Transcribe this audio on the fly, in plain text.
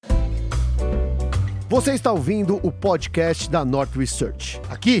Você está ouvindo o podcast da North Research.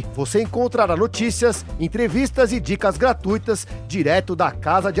 Aqui você encontrará notícias, entrevistas e dicas gratuitas direto da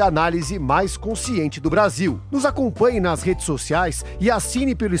casa de análise mais consciente do Brasil. Nos acompanhe nas redes sociais e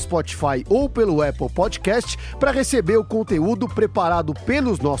assine pelo Spotify ou pelo Apple Podcast para receber o conteúdo preparado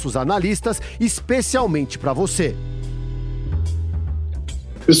pelos nossos analistas especialmente para você.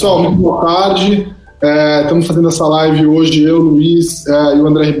 Pessoal, muito boa tarde. Estamos fazendo essa live hoje, eu, Luiz e o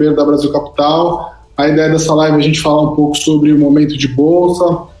André Ribeiro da Brasil Capital. A ideia dessa live é a gente falar um pouco sobre o momento de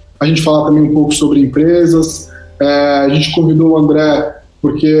bolsa, a gente falar também um pouco sobre empresas. A gente convidou o André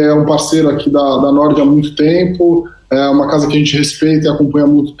porque é um parceiro aqui da Nord há muito tempo, é uma casa que a gente respeita e acompanha há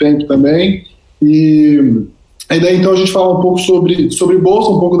muito tempo também. E a ideia então é a gente falar um pouco sobre bolsa,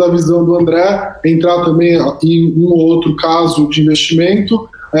 um pouco da visão do André, entrar também em um ou outro caso de investimento.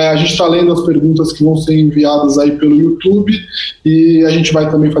 A gente está lendo as perguntas que vão ser enviadas aí pelo YouTube e a gente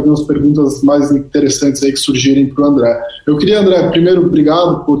vai também fazer umas perguntas mais interessantes aí que surgirem para o André. Eu queria, André, primeiro,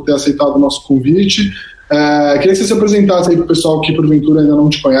 obrigado por ter aceitado o nosso convite. Queria que você se apresentasse aí para o pessoal que porventura ainda não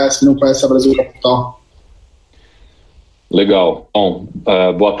te conhece, não conhece a Brasil Capital. Legal. Bom,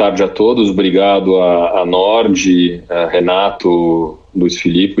 boa tarde a todos. Obrigado a Nord, a Renato, Luiz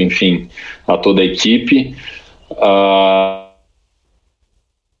Filipe, enfim, a toda a equipe.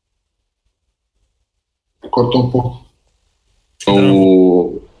 Cortou um pouco.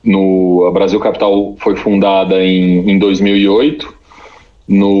 A Brasil Capital foi fundada em 2008,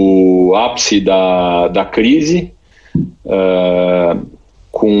 no ápice da crise,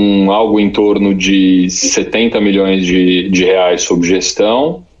 com algo em torno de 70 milhões de reais sob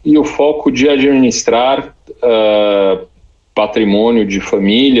gestão e o foco de administrar patrimônio de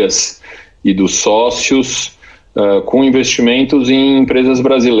famílias e dos sócios com investimentos em empresas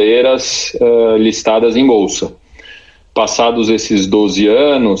brasileiras listadas em bolsa. Passados esses 12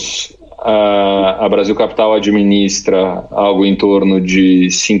 anos, a Brasil Capital administra algo em torno de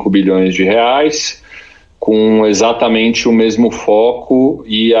 5 bilhões de reais, com exatamente o mesmo foco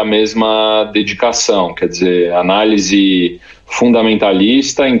e a mesma dedicação, quer dizer, análise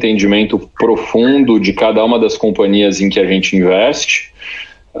fundamentalista, entendimento profundo de cada uma das companhias em que a gente investe.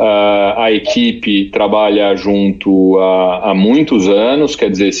 A equipe trabalha junto há muitos anos, quer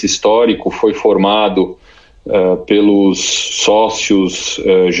dizer, esse histórico foi formado pelos sócios,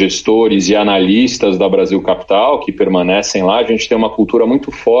 gestores e analistas da Brasil Capital que permanecem lá. A gente tem uma cultura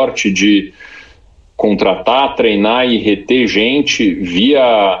muito forte de contratar, treinar e reter gente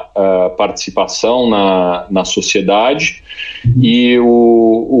via participação na sociedade. E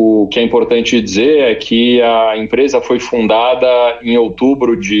o que é importante dizer é que a empresa foi fundada em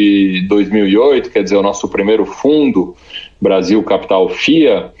outubro de 2008, quer dizer, o nosso primeiro fundo, Brasil Capital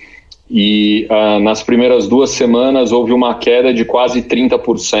FIA, e nas primeiras 2 semanas houve uma queda de quase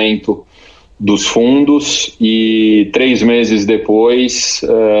 30% dos fundos e 3 meses depois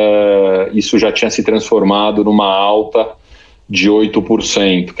isso já tinha se transformado numa alta de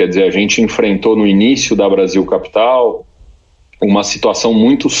 8%. Quer dizer, a gente enfrentou no início da Brasil Capital uma situação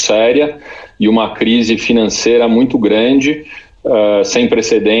muito séria e uma crise financeira muito grande, sem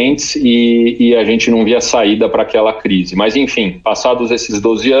precedentes, e a gente não via saída para aquela crise. Mas, enfim, passados esses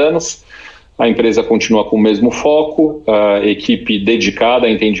 12 anos, a empresa continua com o mesmo foco, a equipe dedicada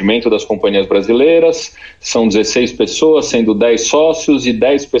a entendimento das companhias brasileiras, são 16 pessoas, sendo 10 sócios e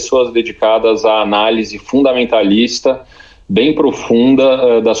 10 pessoas dedicadas à análise fundamentalista, bem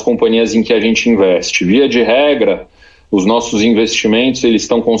profunda das companhias em que a gente investe. Via de regra, os nossos investimentos eles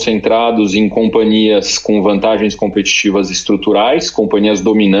estão concentrados em companhias com vantagens competitivas estruturais, companhias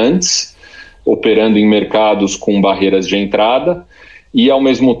dominantes, operando em mercados com barreiras de entrada e, ao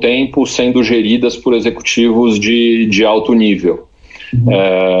mesmo tempo, sendo geridas por executivos de alto nível.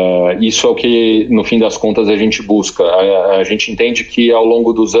 Isso é o que, no fim das contas, a gente busca. A gente entende que, ao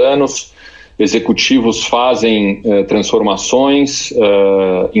longo dos anos, executivos fazem transformações,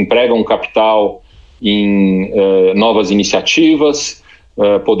 empregam capital em novas iniciativas,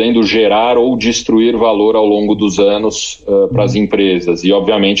 podendo gerar ou destruir valor ao longo dos anos para as empresas. E,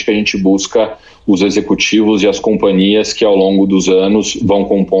 obviamente, que a gente busca os executivos e as companhias que, ao longo dos anos, vão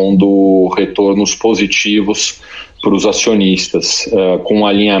compondo retornos positivos para os acionistas, com um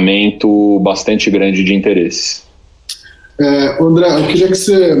alinhamento bastante grande de interesses. André, eu queria que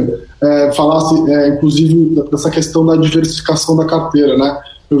você falasse, inclusive, dessa questão da diversificação da carteira, né?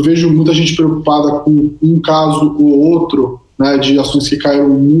 Eu vejo muita gente preocupada com um caso ou outro, né, de ações que caíram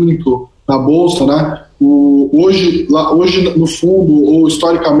muito na Bolsa, né? Hoje no fundo, ou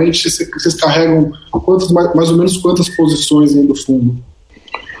historicamente, vocês carregam mais ou menos quantas posições aí do fundo?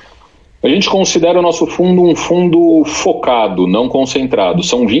 A gente considera o nosso fundo um fundo focado, não concentrado.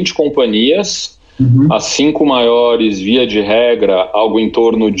 São 20 companhias As 5 maiores, via de regra, algo em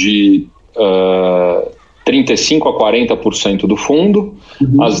torno de 35% a 40% do fundo.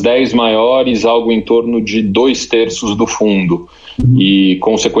 As 10 maiores, algo em torno de 2/3 do fundo. E,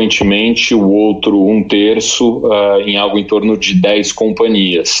 consequentemente, o outro 1/3 em algo em torno de 10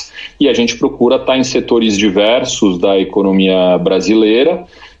 companhias. E a gente procura estar em setores diversos da economia brasileira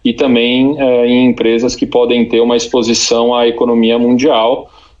e também em empresas que podem ter uma exposição à economia mundial,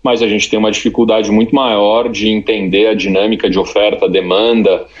 mas a gente tem uma dificuldade muito maior de entender a dinâmica de oferta,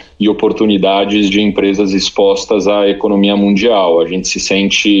 demanda e oportunidades de empresas expostas à economia mundial. A gente se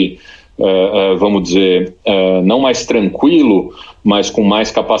sente, vamos dizer, não mais tranquilo, mas com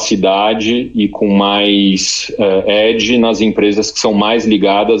mais capacidade e com mais edge nas empresas que são mais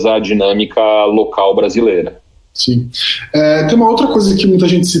ligadas à dinâmica local brasileira. Sim. Tem uma outra coisa que muita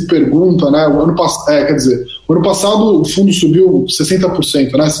gente se pergunta, né? O ano passado o fundo subiu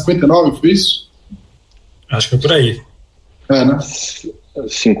 60%, né? 59%, foi isso? Acho que é por aí. Né?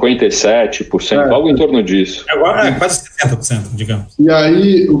 57%, algo em torno disso. Agora quase 60%, digamos. E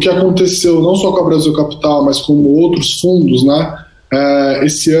aí, o que aconteceu não só com a Brasil Capital, mas com outros fundos, né?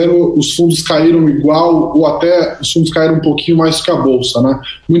 Esse ano os fundos caíram igual, ou até os fundos caíram um pouquinho mais que a Bolsa, né?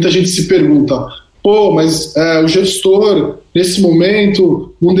 Muita gente se pergunta, mas o gestor, nesse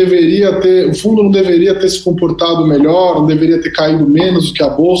momento, o fundo não deveria ter se comportado melhor, não deveria ter caído menos do que a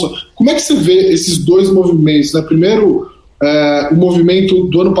Bolsa. Como é que você vê esses dois movimentos, né? Primeiro, o movimento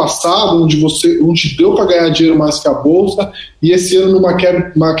do ano passado, onde deu para ganhar dinheiro mais que a Bolsa, e esse ano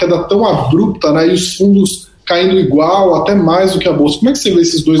uma queda tão abrupta, né? E os fundos caindo igual, até mais do que a Bolsa. Como é que você vê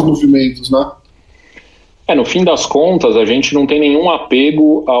esses dois movimentos, né? No fim das contas, a gente não tem nenhum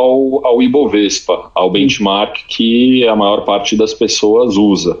apego ao Ibovespa, ao benchmark que a maior parte das pessoas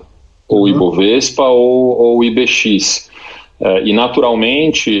usa, ou Ibovespa ou IBX. E,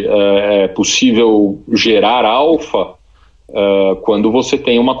 naturalmente, é possível gerar alfa quando você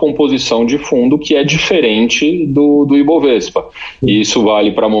tem uma composição de fundo que é diferente do Ibovespa. E isso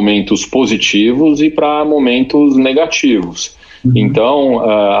vale para momentos positivos e para momentos negativos. Então,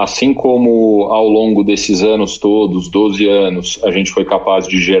 assim como ao longo desses anos todos, 12 anos, a gente foi capaz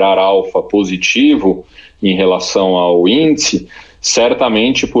de gerar alfa positivo em relação ao índice,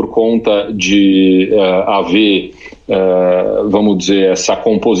 certamente por conta de haver, vamos dizer, essa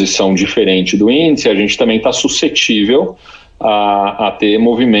composição diferente do índice, a gente também está suscetível a ter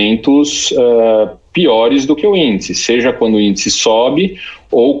movimentos piores do que o índice, seja quando o índice sobe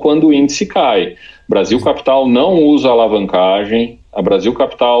ou quando o índice cai. Brasil Capital não usa alavancagem, a Brasil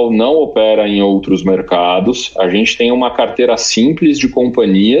Capital não opera em outros mercados, a gente tem uma carteira simples de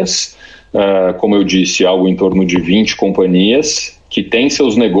companhias, como eu disse, algo em torno de 20 companhias, que têm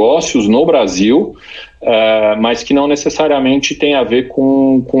seus negócios no Brasil, mas que não necessariamente tem a ver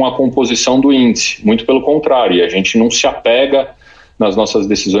com a composição do índice, muito pelo contrário, a gente não se apega nas nossas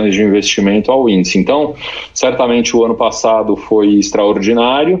decisões de investimento ao índice. Então, certamente o ano passado foi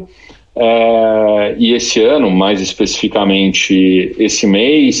extraordinário, e esse ano, mais especificamente esse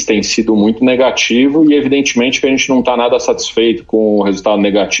mês, tem sido muito negativo e evidentemente que a gente não está nada satisfeito com o resultado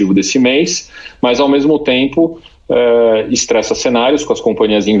negativo desse mês, mas ao mesmo tempo estressa cenários com as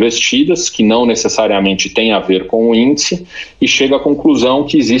companhias investidas, que não necessariamente tem a ver com o índice, e chega à conclusão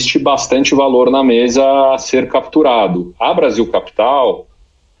que existe bastante valor na mesa a ser capturado. A Brasil Capital,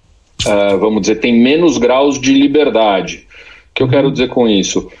 vamos dizer, tem menos graus de liberdade. O que eu quero dizer com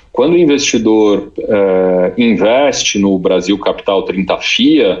isso? Quando o investidor investe no Brasil Capital 30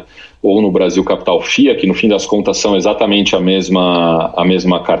 FIA ou no Brasil Capital FIA, que no fim das contas são exatamente a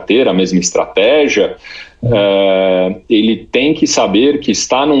mesma carteira, a mesma estratégia, ele tem que saber que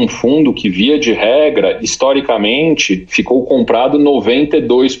está num fundo que, via de regra, historicamente, ficou comprado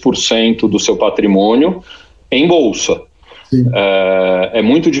 92% do seu patrimônio em bolsa. É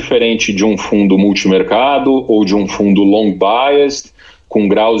muito diferente de um fundo multimercado ou de um fundo long biased, com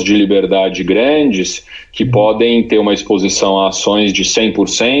graus de liberdade grandes, que podem ter uma exposição a ações de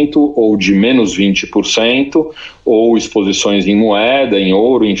 100% ou de menos 20%, ou exposições em moeda, em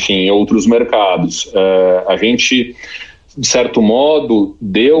ouro, enfim, em outros mercados. A gente, de certo modo,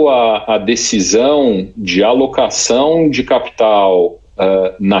 deu a decisão de alocação de capital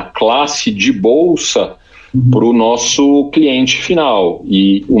na classe de bolsa para o nosso cliente final.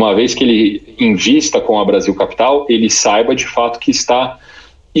 E uma vez que ele invista com a Brasil Capital, ele saiba de fato que está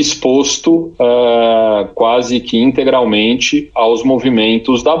exposto quase que integralmente aos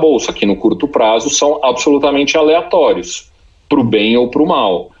movimentos da Bolsa, que no curto prazo são absolutamente aleatórios, para o bem ou para o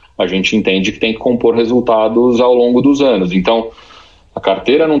mal. A gente entende que tem que compor resultados ao longo dos anos. Então, A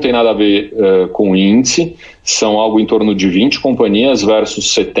carteira não tem nada a ver com o índice, são algo em torno de 20 companhias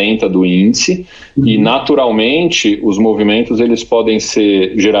versus 70 do índice, e naturalmente os movimentos eles podem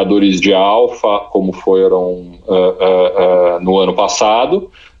ser geradores de alfa, como foram no ano passado,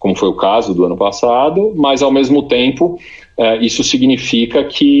 como foi o caso do ano passado, mas ao mesmo tempo isso significa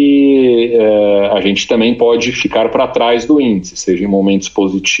que a gente também pode ficar para trás do índice, seja em momentos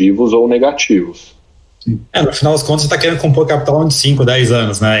positivos ou negativos. No final das contas, você está querendo compor capital de 5, 10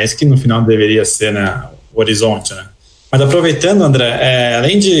 anos, né? Esse que no final deveria ser, né, o horizonte, né? Mas aproveitando, André,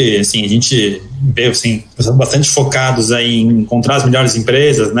 além de, assim, a gente vê, assim, bastante focados aí em encontrar as melhores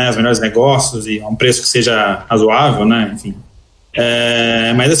empresas, né, os melhores negócios e a um preço que seja razoável, né, enfim.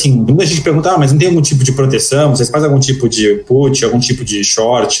 Mas assim, muita gente pergunta, mas não tem algum tipo de proteção? Vocês fazem algum tipo de put, algum tipo de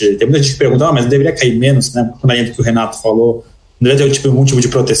short? Tem muita gente que pergunta, mas não deveria cair menos, né? Na linha do que o Renato falou, não deveria ter algum tipo de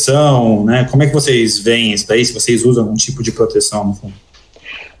proteção, né? Como é que vocês veem isso daí, se vocês usam algum tipo de proteção no fundo?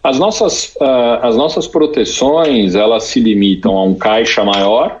 As nossas proteções, elas se limitam a um caixa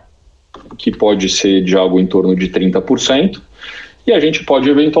maior, que pode ser de algo em torno de 30%, e a gente pode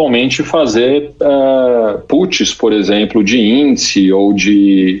eventualmente fazer puts, por exemplo, de índice ou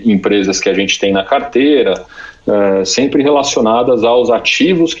de empresas que a gente tem na carteira, sempre relacionadas aos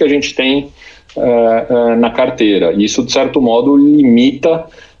ativos que a gente tem na carteira. Isso, de certo modo, limita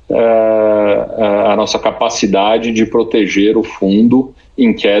a nossa capacidade de proteger o fundo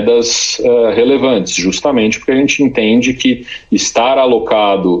em quedas relevantes, justamente porque a gente entende que estar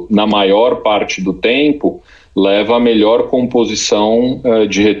alocado na maior parte do tempo leva a melhor composição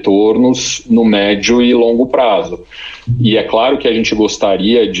de retornos no médio e longo prazo. E é claro que a gente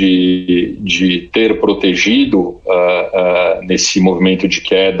gostaria de ter protegido nesse movimento de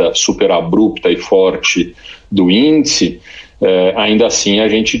queda super abrupta e forte do índice. Ainda assim a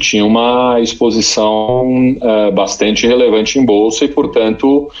gente tinha uma exposição bastante relevante em bolsa e,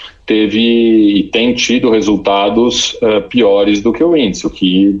 portanto, teve e tem tido resultados piores do que o índice, o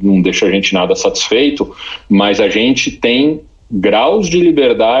que não deixa a gente nada satisfeito, mas a gente tem graus de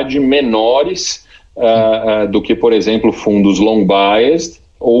liberdade menores do que, por exemplo, fundos long biased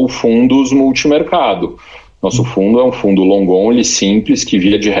ou fundos multimercado. Nosso fundo é um fundo long only simples que,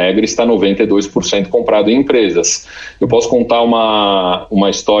 via de regra, está 92% comprado em empresas. Eu posso contar uma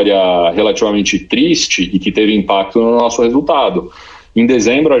história relativamente triste e que teve impacto no nosso resultado. Em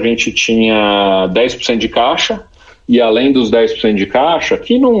dezembro, a gente tinha 10% de caixa, e além dos 10% de caixa,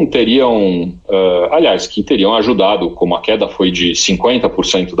 que não teriam, que teriam ajudado, como a queda foi de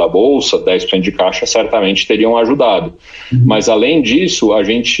 50% da Bolsa, 10% de caixa certamente teriam ajudado. Mas além disso, a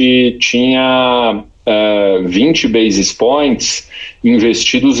gente tinha 20 basis points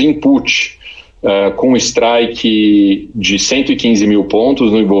investidos em put, com strike de 115 mil pontos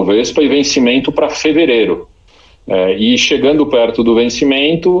no Ibovespa e vencimento para fevereiro. E chegando perto do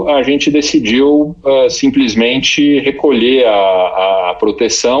vencimento, a gente decidiu simplesmente recolher a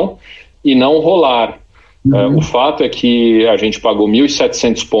proteção e não rolar. O fato é que a gente pagou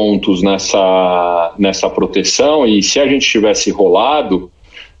 1.700 pontos nessa proteção, e se a gente tivesse rolado,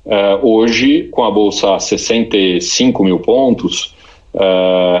 hoje, com a Bolsa a 65 mil pontos,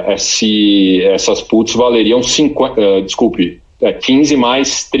 essas puts valeriam 15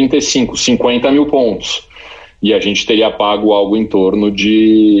 mais 35, 50 mil pontos. E a gente teria pago algo em torno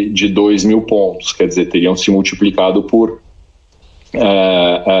de 2 mil pontos, quer dizer, teriam se multiplicado por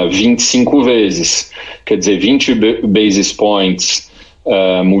 25 vezes, quer dizer, 20 basis points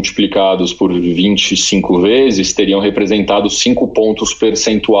multiplicados por 25 vezes teriam representado 5 pontos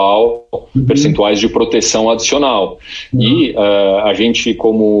percentuais de proteção adicional. E a gente,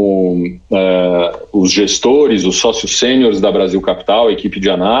 como os gestores, os sócios sêniores da Brasil Capital, a equipe de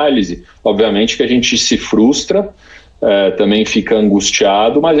análise, obviamente que a gente se frustra, também fica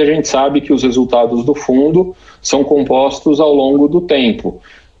angustiado, mas a gente sabe que os resultados do fundo são compostos ao longo do tempo.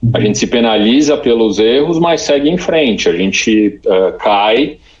 A gente se penaliza pelos erros, mas segue em frente. A gente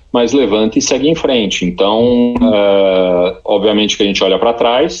cai, mas levanta e segue em frente. Então, obviamente que a gente olha para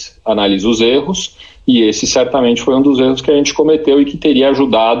trás, analisa os erros, e esse certamente foi um dos erros que a gente cometeu e que teria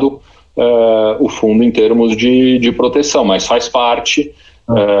ajudado o fundo em termos de proteção. Mas faz parte,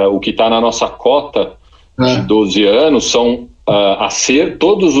 o que está na nossa cota de 12 anos são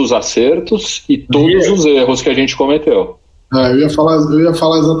todos os acertos e todos os erros que a gente cometeu. Eu ia falar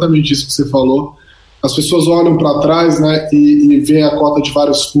exatamente isso que você falou. As pessoas olham para trás, né, e veem a cota de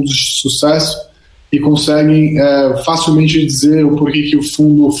vários fundos de sucesso e conseguem facilmente dizer o porquê que o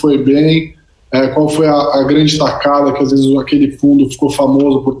fundo foi bem, qual foi a grande tacada que às vezes aquele fundo ficou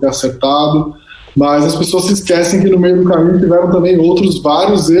famoso por ter acertado, mas as pessoas se esquecem que no meio do caminho tiveram também outros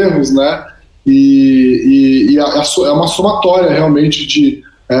vários erros, né? É uma somatória realmente de,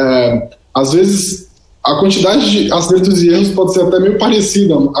 às vezes, a quantidade de acertos e erros pode ser até meio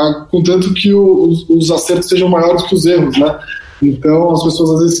parecida, contanto que os acertos sejam maiores que os erros, né? Então as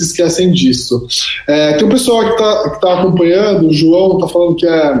pessoas às vezes se esquecem disso. Tem um pessoal que tá acompanhando, o João está falando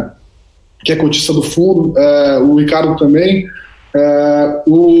que é cotista do fundo, o Ricardo também.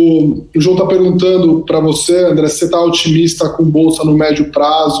 O João está perguntando para você, André, se você está otimista com bolsa no médio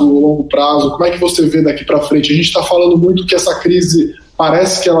prazo ou longo prazo, como é que você vê daqui para frente? A gente está falando muito que essa crise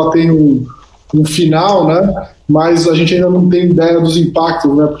parece que ela tem um final, né? Mas a gente ainda não tem ideia dos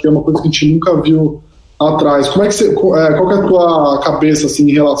impactos, né? Porque é uma coisa que a gente nunca viu atrás. Qual é a tua cabeça assim,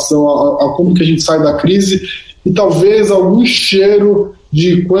 em relação a como que a gente sai da crise e talvez algum cheiro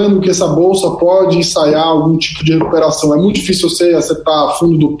de quando que essa bolsa pode ensaiar algum tipo de recuperação? É muito difícil você acertar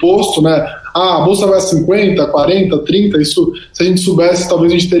fundo do posto, né? A bolsa vai a 50, 40, 30, isso, se a gente soubesse,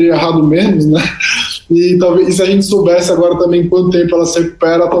 talvez a gente teria errado menos, né? E se a gente soubesse agora também quanto tempo ela se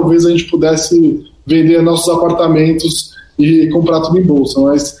recupera, talvez a gente pudesse vender nossos apartamentos e comprar tudo em bolsa.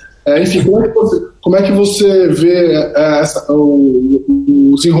 Mas, enfim, como é que você vê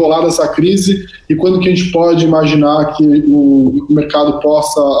o desenrolar dessa crise e quando que a gente pode imaginar que o mercado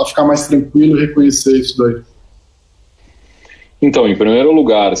possa ficar mais tranquilo e reconhecer isso daí? Então, em primeiro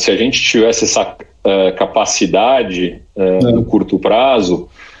lugar, se a gente tivesse essa capacidade no curto prazo,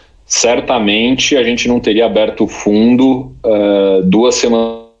 certamente a gente não teria aberto o fundo 2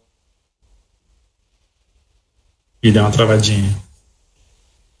 semanas. E deu uma travadinha.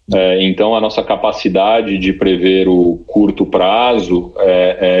 Então, a nossa capacidade de prever o curto prazo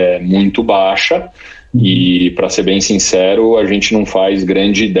é muito baixa e, para ser bem sincero, a gente não faz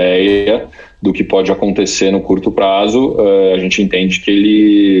grande ideia do que pode acontecer no curto prazo. A gente entende que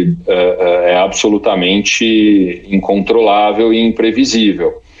ele é absolutamente incontrolável e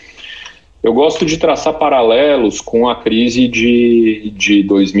imprevisível. Eu gosto de traçar paralelos com a crise de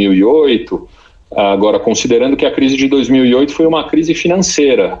 2008, agora, considerando que a crise de 2008 foi uma crise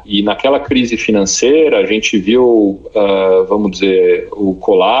financeira, e naquela crise financeira a gente viu, vamos dizer, o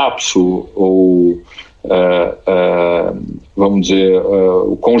colapso, ou vamos dizer,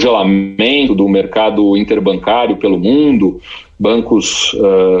 o congelamento do mercado interbancário pelo mundo, bancos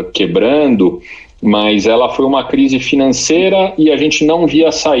quebrando, mas ela foi uma crise financeira e a gente não via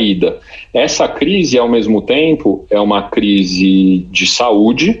a saída. Essa crise, ao mesmo tempo, é uma crise de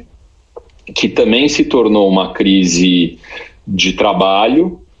saúde, que também se tornou uma crise de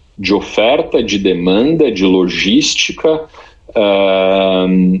trabalho, de oferta, de demanda, de logística,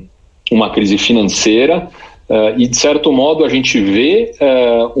 uma crise financeira, e de certo modo a gente vê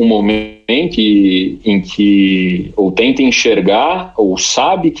um momento em que ou tenta enxergar ou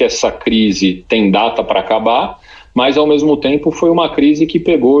sabe que essa crise tem data para acabar, mas ao mesmo tempo foi uma crise que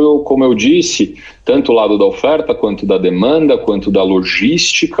pegou, como eu disse, tanto o lado da oferta, quanto da demanda, quanto da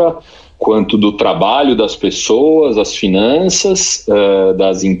logística, quanto do trabalho das pessoas, as finanças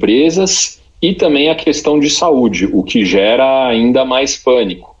das empresas e também a questão de saúde, o que gera ainda mais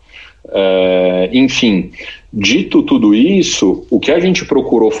pânico. Enfim, dito tudo isso, o que a gente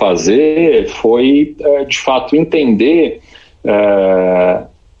procurou fazer foi, de fato, entender,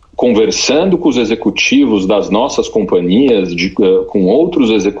 conversando com os executivos das nossas companhias, com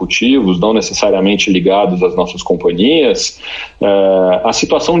outros executivos, não necessariamente ligados às nossas companhias, a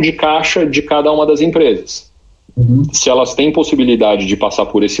situação de caixa de cada uma das empresas. Se elas têm possibilidade de passar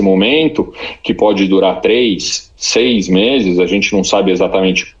por esse momento, que pode durar 3, 6 meses, a gente não sabe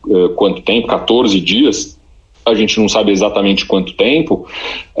exatamente quanto tempo, 14 dias, a gente não sabe exatamente quanto tempo,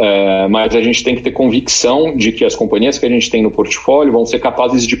 mas a gente tem que ter convicção de que as companhias que a gente tem no portfólio vão ser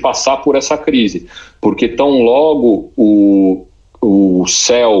capazes de passar por essa crise, porque tão logo o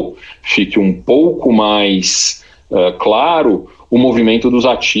céu fique um pouco mais claro, o movimento dos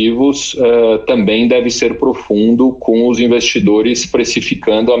ativos também deve ser profundo, com os investidores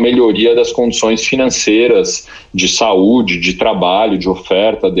precificando a melhoria das condições financeiras, de saúde, de trabalho, de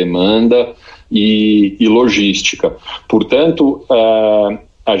oferta, demanda e logística. Portanto,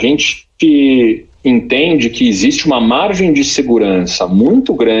 a gente entende que existe uma margem de segurança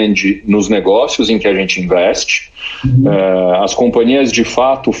muito grande nos negócios em que a gente investe. As companhias, de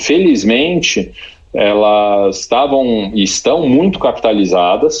fato, felizmente, elas estavam e estão muito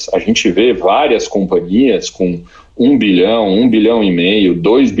capitalizadas. A gente vê várias companhias com 1 bilhão, 1 bilhão e meio,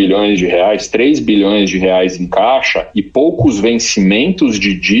 2 bilhões de reais, 3 bilhões de reais em caixa e poucos vencimentos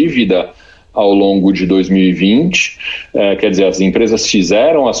de dívida ao longo de 2020. Quer dizer, as empresas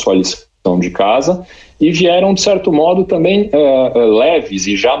fizeram a sua lição de casa e vieram, de certo modo, também leves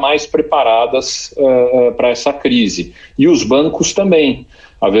e jamais preparadas para essa crise. E os bancos também.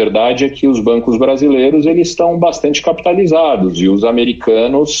 A verdade é que os bancos brasileiros eles estão bastante capitalizados e os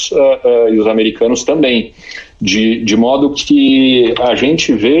americanos também, de modo que a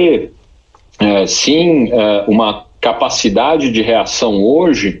gente vê uma capacidade de reação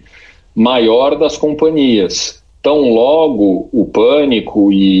hoje maior das companhias. Tão logo o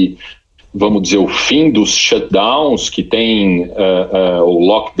pânico e, vamos dizer, o fim dos shutdowns que tem, ou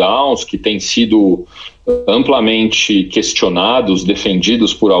lockdowns que têm sido amplamente questionados,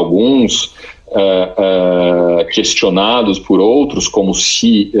 defendidos por alguns, questionados por outros, como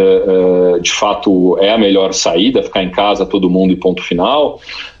se de fato é a melhor saída, ficar em casa todo mundo e ponto final.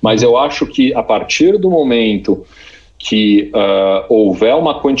 Mas eu acho que a partir do momento que houver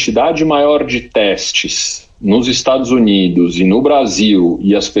uma quantidade maior de testes nos Estados Unidos e no Brasil,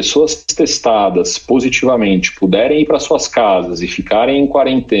 e as pessoas testadas positivamente puderem ir para suas casas e ficarem em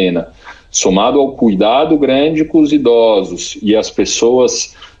quarentena, somado ao cuidado grande com os idosos e as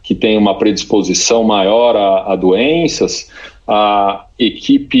pessoas que têm uma predisposição maior a doenças, a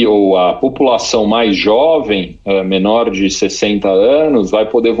equipe ou a população mais jovem, menor de 60 anos, vai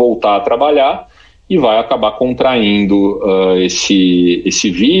poder voltar a trabalhar e vai acabar contraindo esse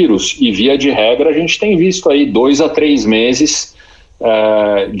vírus, e via de regra a gente tem visto aí 2 a 3 meses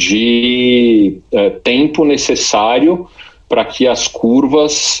de tempo necessário para que as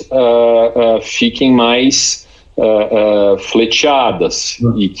curvas fiquem mais fleteadas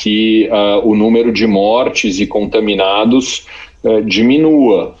e que o número de mortes e contaminados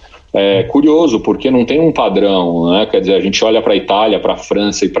diminua. É curioso, porque não tem um padrão, né? Quer dizer, a gente olha para a Itália, para a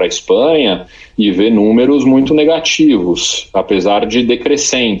França e para a Espanha e vê números muito negativos, apesar de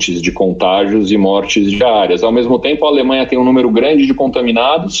decrescentes de contágios e mortes diárias. Ao mesmo tempo, a Alemanha tem um número grande de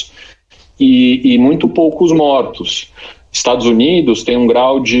contaminados e muito poucos mortos. Estados Unidos tem um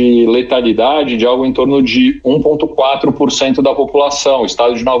grau de letalidade de algo em torno de 1,4% da população,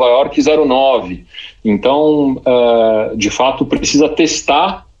 estado de Nova York 0,9%. Então, de fato, precisa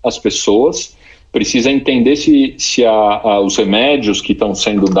testar as pessoas, precisa entender se os remédios que estão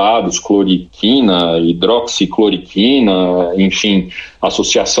sendo dados, cloriquina, hidroxicloroquina, enfim,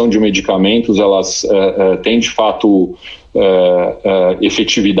 associação de medicamentos, elas têm de fato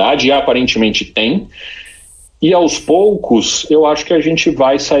efetividade, e aparentemente tem. E aos poucos, eu acho que a gente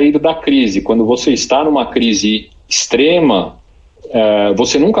vai sair da crise. Quando você está numa crise extrema,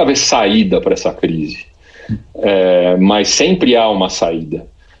 você nunca vê saída para essa crise, mas sempre há uma saída.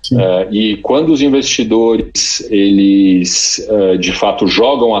 E quando os investidores eles de fato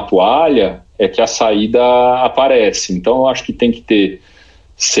jogam a toalha, é que a saída aparece. Então eu acho que tem que ter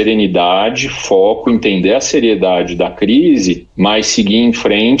serenidade, foco, entender a seriedade da crise, mas seguir em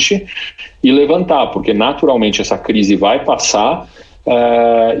frente e levantar, porque naturalmente essa crise vai passar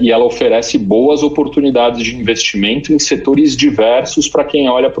e ela oferece boas oportunidades de investimento em setores diversos para quem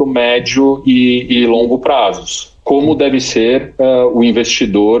olha para o médio e longo prazos, como deve ser o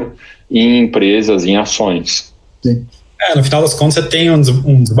investidor em empresas, em ações. Sim. No final das contas, você tem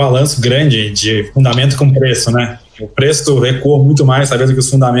um desbalanço grande de fundamento com preço, né? O preço recuou muito mais, talvez, do que os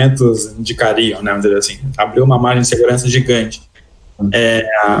fundamentos indicariam, né? Vamos dizer assim, abriu uma margem de segurança gigante.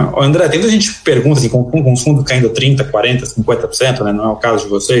 André, tem muita gente que pergunta assim, com o fundo caindo 30%, 40%, 50%, né? Não é o caso de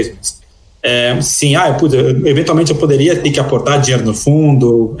vocês, mas sim, eventualmente eu poderia ter que aportar dinheiro no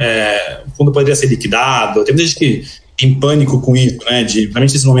fundo, o fundo poderia ser liquidado. Tem muita gente que em pânico com isso, né?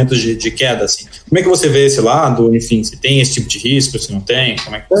 Principalmente nesses momentos de queda, assim. Como é que você vê esse lado? Enfim, se tem esse tipo de risco, se não tem?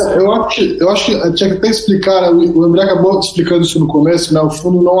 Como é que eu acho que tinha que até explicar, né? O André acabou explicando isso no começo, né? O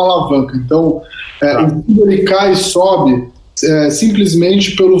fundo não alavanca. Então, o fundo ele cai e sobe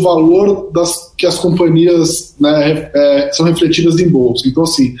simplesmente pelo valor que as companhias, né, são refletidas em bolsa. Então,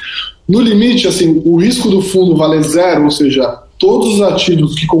 assim, no limite, assim, o risco do fundo vale zero, ou seja, todos os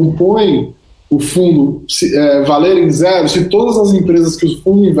ativos que compõem o fundo valerem zero, se todas as empresas que o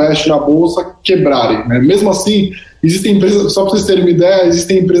fundo investe na bolsa quebrarem, né? Mesmo assim, existem empresas, só para vocês terem uma ideia,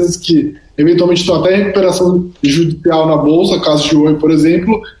 existem empresas que eventualmente estão até em recuperação judicial na bolsa, caso de Oi, por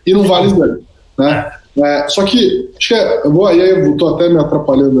exemplo, e não vale zero, né? Só que, acho que eu estou até me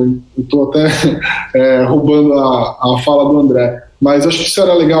atrapalhando aí, eu estou até roubando a fala do André, mas acho que isso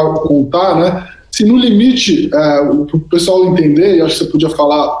era legal contar, né? Se no limite, para o pessoal entender, e acho que você podia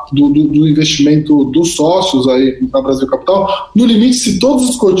falar do investimento dos sócios aí na Brasil Capital, no limite, se todos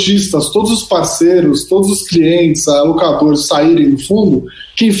os cotistas, todos os parceiros, todos os clientes, alocadores saírem do fundo,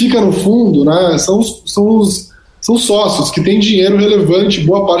 quem fica no fundo, né, são os sócios que têm dinheiro relevante,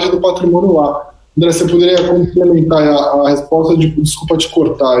 boa parte do patrimônio lá. André, você poderia complementar a resposta? Desculpa te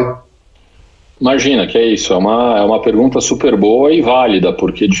cortar aí. Imagina, que é isso, é uma pergunta super boa e válida,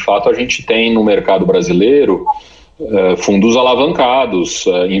 porque de fato a gente tem no mercado brasileiro fundos alavancados,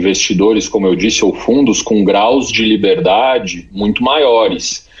 investidores, como eu disse, ou fundos com graus de liberdade muito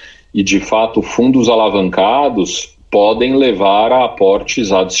maiores. E, de fato, fundos alavancados podem levar a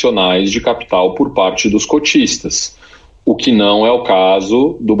aportes adicionais de capital por parte dos cotistas, o que não é o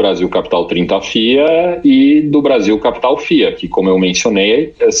caso do Brasil Capital 30 FIA e do Brasil Capital FIA, que, como eu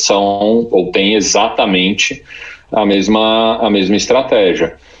mencionei, são ou têm exatamente a mesma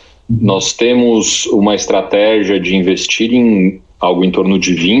estratégia. Nós temos uma estratégia de investir em algo em torno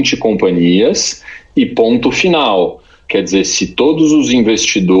de 20 companhias e ponto final. Quer dizer, se todos os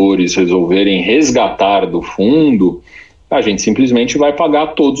investidores resolverem resgatar do fundo, a gente simplesmente vai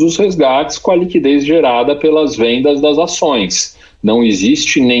pagar todos os resgates com a liquidez gerada pelas vendas das ações. Não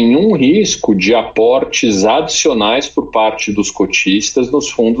existe nenhum risco de aportes adicionais por parte dos cotistas nos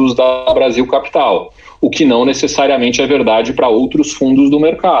fundos da Brasil Capital, o que não necessariamente é verdade para outros fundos do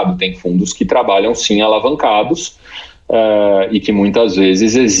mercado. Tem fundos que trabalham sim alavancados e que muitas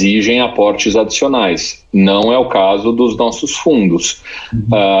vezes exigem aportes adicionais. Não é o caso dos nossos fundos.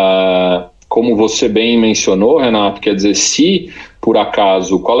 Como você bem mencionou, Renato, quer dizer, se por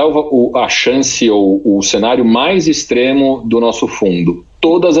acaso, qual é a chance ou o cenário mais extremo do nosso fundo?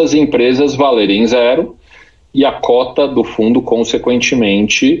 Todas as empresas valerem zero e a cota do fundo,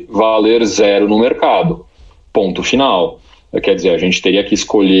 consequentemente, valer zero no mercado. Ponto final. Quer dizer, a gente teria que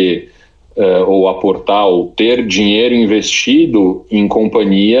escolher ou aportar ou ter dinheiro investido em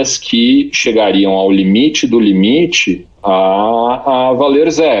companhias que chegariam ao limite do limite a valer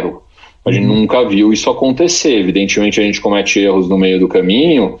zero. A gente nunca viu isso acontecer. Evidentemente, a gente comete erros no meio do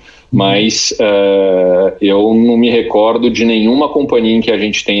caminho, mas eu não me recordo de nenhuma companhia em que a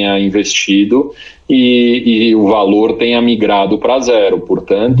gente tenha investido e o valor tenha migrado para zero.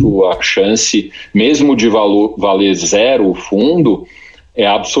 Portanto, a chance, mesmo de valer zero o fundo, é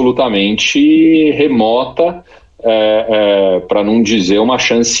absolutamente remota, para não dizer uma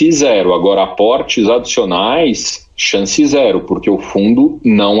chance zero. Agora, aportes adicionais, chance zero, porque o fundo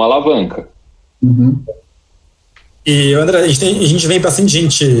não alavanca. E, André, a gente vê bastante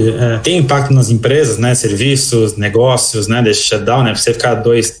gente, tem impacto nas empresas, né, serviços, negócios, né, desse shutdown, né, você ficar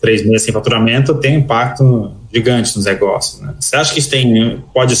 2-3 meses sem faturamento, tem impacto gigante nos negócios, né. Você acha que isso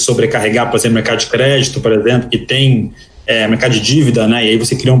pode sobrecarregar, por exemplo, mercado de crédito, por exemplo, que tem mercado de dívida, né, e aí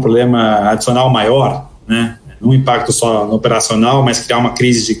você cria um problema adicional maior, né, não impacto só no operacional, mas criar uma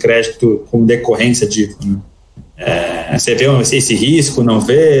crise de crédito com decorrência disso, né? Você vê esse risco, não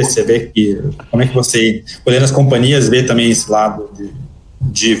vê? Você vê que, como é que você, olhando as companhias, vê também esse lado de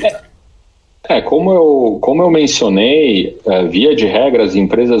dívida? Como eu mencionei, via de regra, as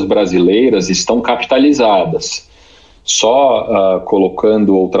empresas brasileiras estão capitalizadas. Só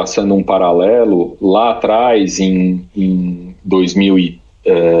colocando ou traçando um paralelo, lá atrás, em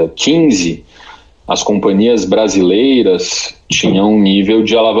 2015, as companhias brasileiras tinham um nível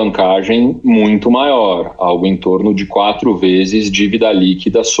de alavancagem muito maior, algo em torno de 4 vezes dívida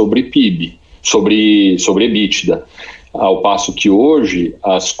líquida sobre PIB, sobre EBITDA. Ao passo que hoje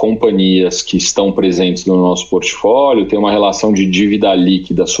as companhias que estão presentes no nosso portfólio têm uma relação de dívida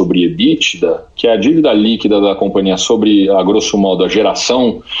líquida sobre EBITDA, que é a dívida líquida da companhia sobre, a grosso modo, a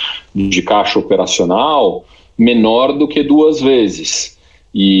geração de caixa operacional, menor do que 2 vezes.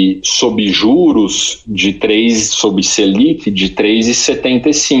 E sob juros sob Selic de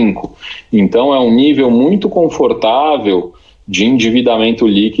 3,75. Então é um nível muito confortável de endividamento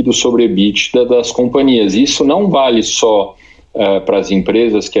líquido sobre EBITDA das companhias. Isso não vale só para as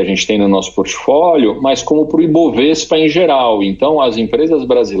empresas que a gente tem no nosso portfólio, mas como para o Ibovespa em geral. Então as empresas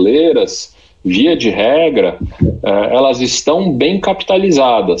brasileiras, via de regra, elas estão bem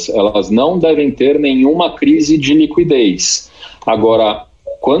capitalizadas, elas não devem ter nenhuma crise de liquidez. Agora,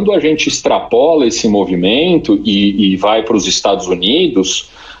 quando a gente extrapola esse movimento e vai para os Estados Unidos,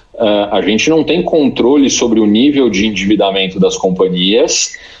 a gente não tem controle sobre o nível de endividamento das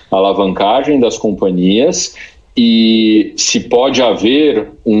companhias, a alavancagem das companhias, e se pode haver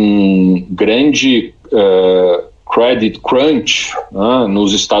um grande credit crunch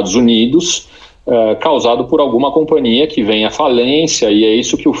nos Estados Unidos, causado por alguma companhia que vem à falência, e é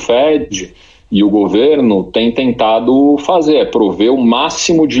isso que o Fed e o governo tem tentado fazer, prover o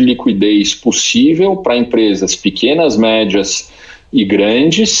máximo de liquidez possível para empresas pequenas, médias e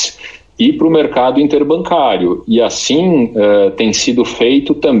grandes e para o mercado interbancário. E assim tem sido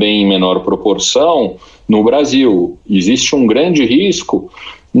feito também em menor proporção no Brasil. Existe um grande risco,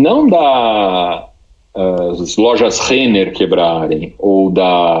 não das lojas Renner quebrarem, ou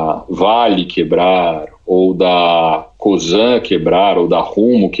da Vale quebrar, ou da Cosan quebrar, ou da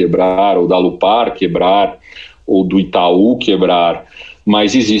Rumo quebrar, ou da Lupar quebrar, ou do Itaú quebrar,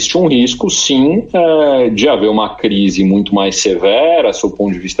 mas existe um risco, sim, de haver uma crise muito mais severa, sob o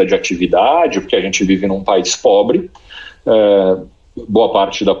ponto de vista de atividade, porque a gente vive num país pobre, boa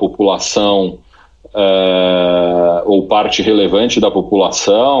parte da população, ou parte relevante da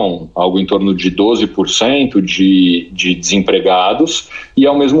população, algo em torno de 12% de desempregados, e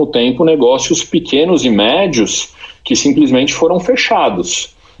ao mesmo tempo negócios pequenos e médios que simplesmente foram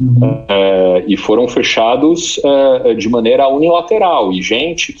fechados. E foram fechados de maneira unilateral, e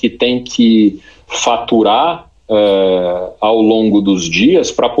gente que tem que faturar ao longo dos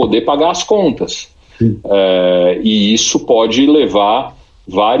dias para poder pagar as contas. E isso pode levar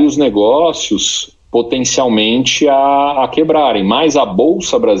vários negócios potencialmente a quebrarem. Mas a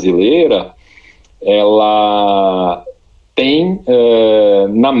Bolsa Brasileira, ela tem,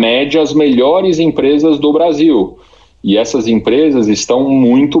 na média, as melhores empresas do Brasil. E essas empresas estão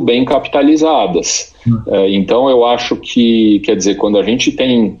muito bem capitalizadas. Então, eu acho que, quer dizer, quando a gente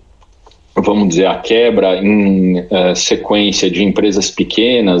tem, vamos dizer, a quebra em sequência de empresas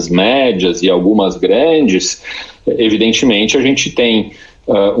pequenas, médias e algumas grandes, evidentemente a gente tem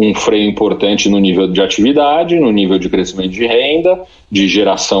um freio importante no nível de atividade, no nível de crescimento de renda, de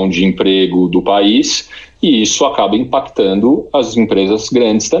geração de emprego do país, e isso acaba impactando as empresas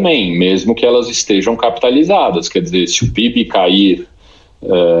grandes também, mesmo que elas estejam capitalizadas. Quer dizer, se o PIB cair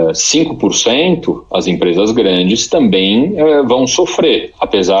 5%, as empresas grandes também vão sofrer.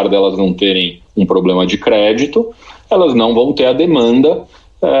 Apesar delas não terem um problema de crédito, elas não vão ter a demanda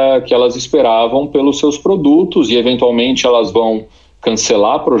que elas esperavam pelos seus produtos, e eventualmente elas vão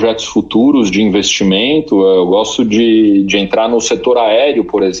cancelar projetos futuros de investimento. Eu gosto de entrar no setor aéreo,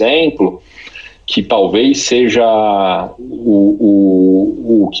 por exemplo, que talvez seja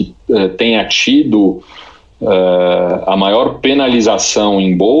o que tenha tido a maior penalização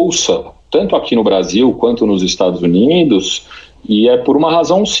em bolsa, tanto aqui no Brasil quanto nos Estados Unidos, e é por uma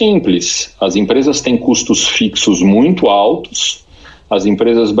razão simples. As empresas têm custos fixos muito altos, as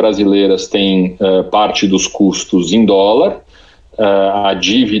empresas brasileiras têm parte dos custos em dólar, a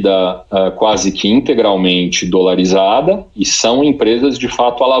dívida quase que integralmente dolarizada, e são empresas de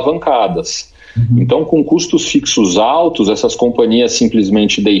fato alavancadas. Então, com custos fixos altos, essas companhias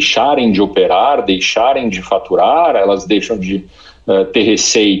simplesmente deixarem de operar, deixarem de faturar, elas deixam de ter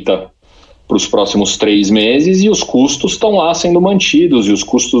receita para os próximos 3 meses, e os custos estão lá sendo mantidos, e os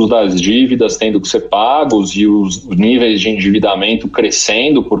custos das dívidas tendo que ser pagos, e os níveis de endividamento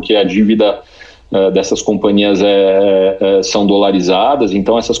crescendo, porque a dívida dessas companhias são dolarizadas.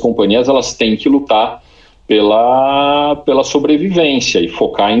 Então essas companhias, elas têm que lutar pela sobrevivência e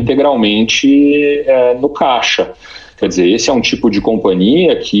focar integralmente no caixa. Quer dizer, esse é um tipo de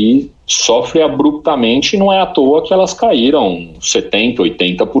companhia que sofre abruptamente, e não é à toa que elas caíram 70%,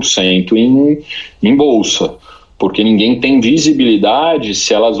 80% em bolsa, porque ninguém tem visibilidade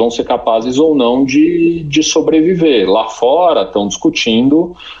se elas vão ser capazes ou não de sobreviver. Lá fora estão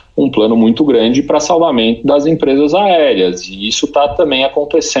discutindo um plano muito grande para salvamento das empresas aéreas, e isso está também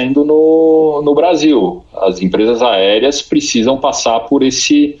acontecendo no Brasil. As empresas aéreas precisam passar por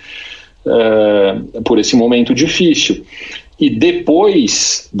esse momento difícil. E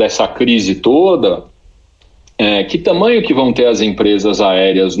depois dessa crise toda, que tamanho que vão ter as empresas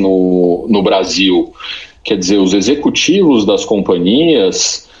aéreas no Brasil? Quer dizer, os executivos das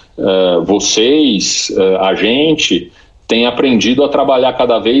companhias, vocês, a gente, tem aprendido a trabalhar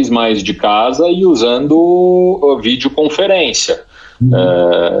cada vez mais de casa e usando videoconferência.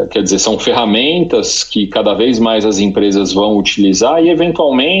 Quer dizer, são ferramentas que cada vez mais as empresas vão utilizar, e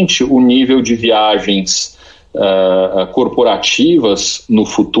eventualmente o nível de viagens corporativas no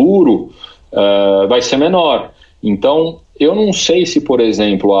futuro vai ser menor. Então, eu não sei se, por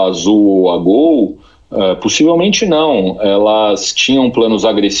exemplo, a Azul ou a Gol, possivelmente não, elas tinham planos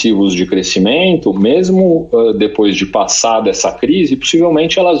agressivos de crescimento, mesmo depois de passar dessa crise,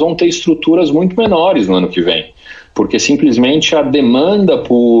 possivelmente elas vão ter estruturas muito menores no ano que vem, porque simplesmente a demanda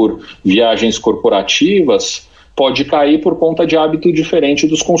por viagens corporativas pode cair por conta de hábito diferente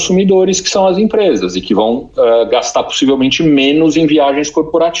dos consumidores, que são as empresas, e que vão gastar possivelmente menos em viagens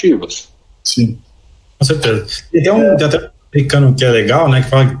corporativas. Sim. Com certeza. E tem até americano que é legal, né, que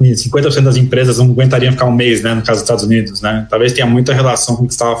fala que 50% das empresas não aguentariam ficar um mês, né, no caso dos Estados Unidos, né, talvez tenha muita relação com o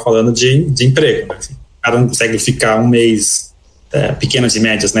que você estava falando de emprego, né, assim, o cara não consegue ficar um mês, pequenas e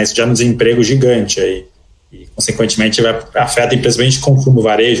médias, né, isso já é um desemprego gigante aí, e consequentemente afeta principalmente o consumo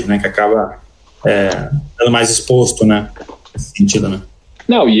varejo, né, que acaba dando mais exposto, né, nesse sentido, né.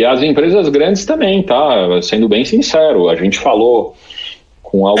 Não, e as empresas grandes também, tá, sendo bem sincero, a gente falou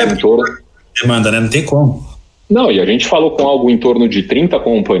com algo em torno... Demanda, né, não tem como. Não, e a gente falou com algo em torno de 30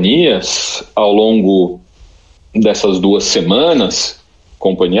 companhias ao longo dessas 2 semanas,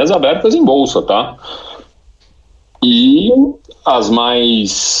 companhias abertas em bolsa, tá? E as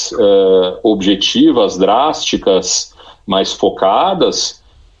mais objetivas, drásticas, mais focadas,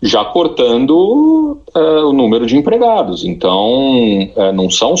 já cortando o número de empregados. Então, não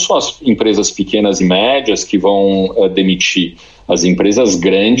são só as empresas pequenas e médias que vão demitir. As empresas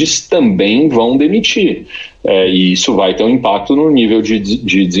grandes também vão demitir. E isso vai ter um impacto no nível de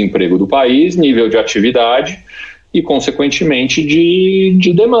desemprego do país, nível de atividade e, consequentemente,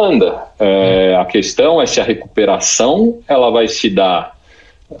 de demanda. A questão é se a recuperação ela vai se dar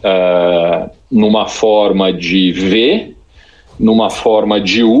numa forma de V, numa forma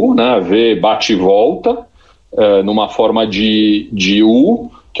de U, né? V bate e volta, numa forma de U,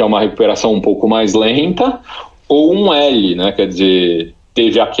 que é uma recuperação um pouco mais lenta, ou um L, né? Quer dizer,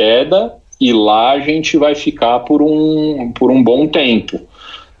 teve a queda e lá a gente vai ficar por um bom tempo.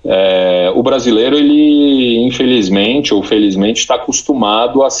 O brasileiro, ele infelizmente ou felizmente está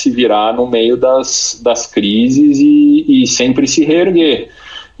acostumado a se virar no meio das crises e sempre se reerguer.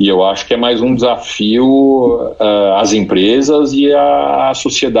 E eu acho que é mais um desafio às empresas e à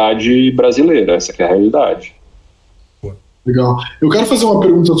sociedade brasileira. Essa que é a realidade. Legal. Eu quero fazer uma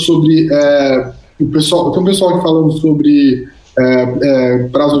pergunta sobre tem um pessoal aqui falando sobre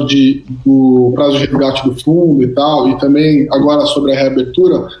prazo de resgate do fundo e tal, e também agora sobre a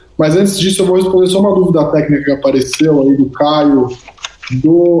reabertura, mas antes disso eu vou responder só uma dúvida técnica que apareceu aí do Caio,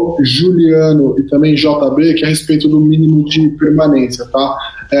 do Juliano e também JB, que é a respeito do mínimo de permanência, tá?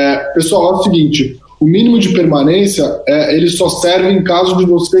 Pessoal, é o seguinte, o mínimo de permanência, ele só serve em caso de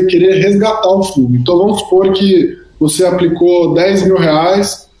você querer resgatar o fundo. Então vamos supor que você aplicou R$10 mil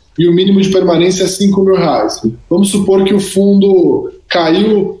e o mínimo de permanência é R$5.000. Vamos supor que o fundo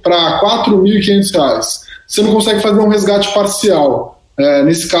caiu para R$4.500. Você não consegue fazer um resgate parcial.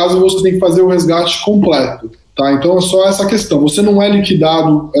 Nesse caso, você tem que fazer o resgate completo. Tá? Então é só essa questão. Você não é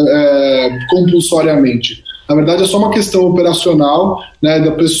liquidado compulsoriamente. Na verdade, é só uma questão operacional, né,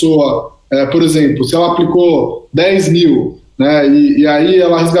 da pessoa. Por exemplo, se ela aplicou 10 mil, né, e aí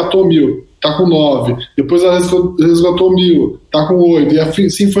ela resgatou 1.000. Está com 9, depois ela resgatou 1.000, está com 8, e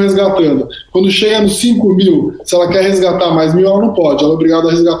assim foi resgatando. Quando chega nos 5.000, se ela quer resgatar mais 1.000, ela não pode, ela é obrigada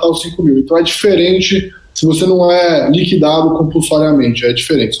a resgatar os 5.000. Então é diferente se você não é liquidado compulsoriamente, é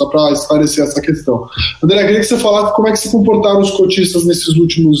diferente, só para esclarecer essa questão. André, queria que você falasse como é que se comportaram os cotistas nesses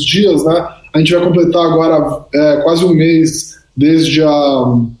últimos dias, né? A gente vai completar agora quase um mês desde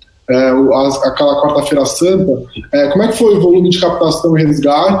aquela quarta-feira santa. Como é que foi o volume de captação e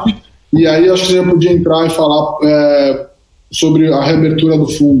resgate? E aí acho que você já podia entrar e falar sobre a reabertura do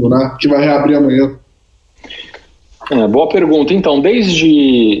fundo, né, que vai reabrir amanhã. Boa pergunta. Então,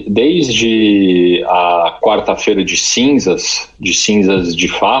 desde a quarta-feira de cinzas de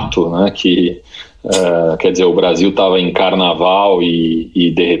fato, né, que quer dizer, o Brasil estava em carnaval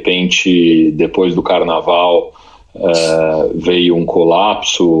e de repente, depois do carnaval, veio um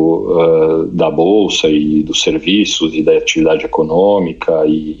colapso da Bolsa e dos serviços e da atividade econômica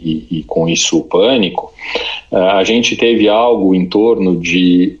e com isso o pânico, a gente teve algo em torno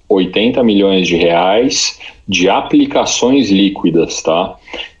de R$80 milhões de aplicações líquidas, tá?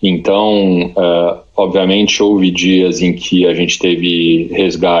 Então, obviamente houve dias em que a gente teve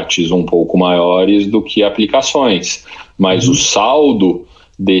resgates um pouco maiores do que aplicações, mas o saldo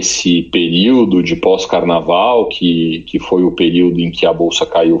desse período de pós-carnaval, que foi o período em que a Bolsa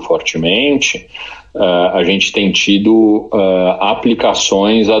caiu fortemente, a gente tem tido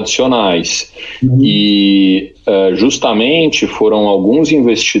aplicações adicionais. E justamente foram alguns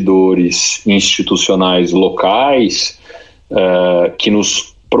investidores institucionais locais que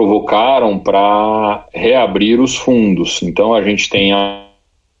nos provocaram para reabrir os fundos. Então a gente tem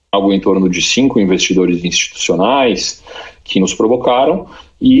algo em torno de 5 investidores institucionais que nos provocaram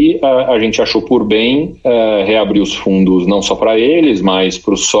e a gente achou por bem reabrir os fundos não só para eles, mas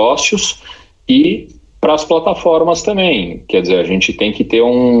para os sócios e para as plataformas também. Quer dizer, a gente tem que ter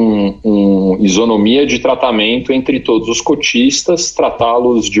uma isonomia de tratamento entre todos os cotistas,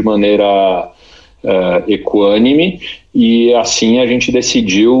 tratá-los de maneira equânime, e assim a gente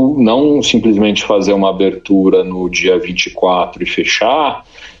decidiu não simplesmente fazer uma abertura no dia 24 e fechar,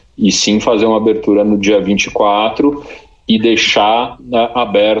 e sim fazer uma abertura no dia 24 e deixar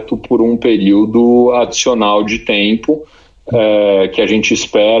aberto por um período adicional de tempo que a gente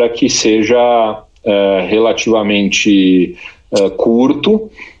espera que seja relativamente curto,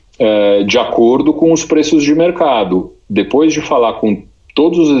 de acordo com os preços de mercado. Depois de falar com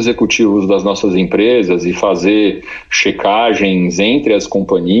todos os executivos das nossas empresas e fazer checagens entre as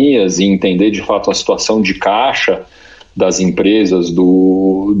companhias e entender de fato a situação de caixa das empresas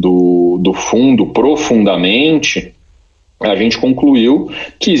do fundo profundamente, a gente concluiu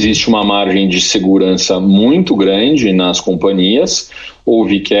que existe uma margem de segurança muito grande nas companhias.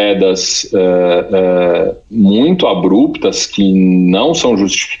 Houve quedas muito abruptas que não são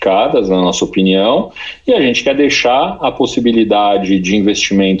justificadas, na nossa opinião, e a gente quer deixar a possibilidade de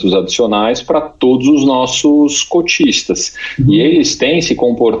investimentos adicionais para todos os nossos cotistas. E eles têm se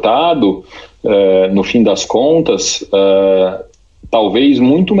comportado, no fim das contas, talvez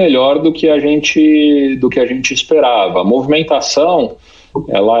muito melhor do que a gente esperava. A movimentação,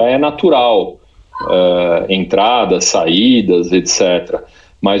 ela é natural, entradas, saídas, etc.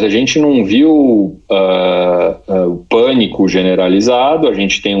 Mas a gente não viu o pânico generalizado. A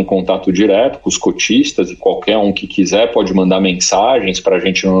gente tem um contato direto com os cotistas e qualquer um que quiser pode mandar mensagens para a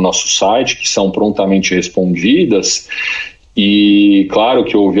gente no nosso site, que são prontamente respondidas. E claro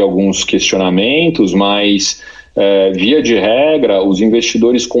que houve alguns questionamentos, mas via de regra, os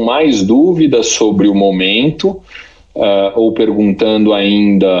investidores com mais dúvidas sobre o momento, ou perguntando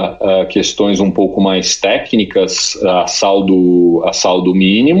ainda questões um pouco mais técnicas a saldo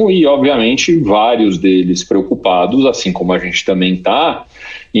mínimo, e obviamente vários deles preocupados, assim como a gente também está,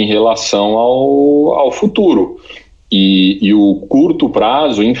 em relação ao futuro. E o curto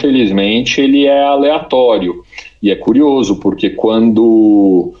prazo, infelizmente, ele é aleatório. E é curioso, porque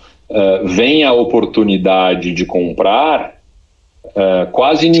quando vem a oportunidade de comprar,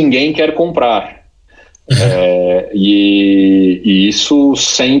 quase ninguém quer comprar. E isso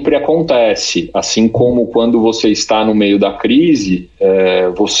sempre acontece. Assim como quando você está no meio da crise,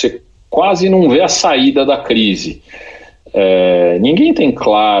 você quase não vê a saída da crise. Ninguém tem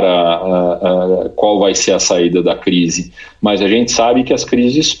clara qual vai ser a saída da crise, mas a gente sabe que as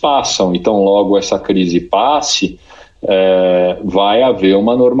crises passam. Então, logo essa crise passe, vai haver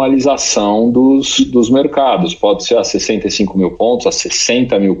uma normalização dos mercados. Pode ser a 65 mil pontos, a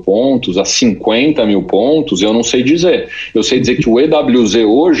 60 mil pontos, a 50 mil pontos, eu não sei dizer. Eu sei dizer que o EWZ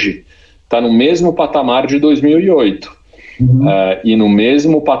hoje está no mesmo patamar de 2008. E no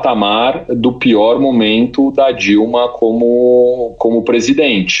mesmo patamar do pior momento da Dilma como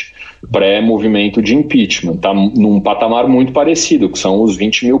presidente, pré-movimento de impeachment. Está num patamar muito parecido, que são os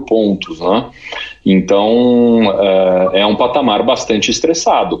 20 mil pontos, né? Então, é um patamar bastante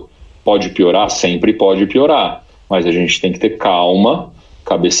estressado. Pode piorar? Sempre pode piorar, mas a gente tem que ter calma,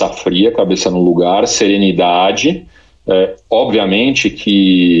 cabeça fria, cabeça no lugar, serenidade. Obviamente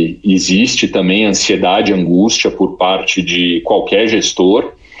que existe também ansiedade, angústia por parte de qualquer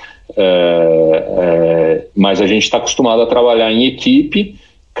gestor, mas a gente está acostumado a trabalhar em equipe,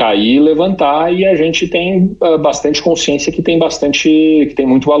 cair, levantar, e a gente tem bastante consciência que tem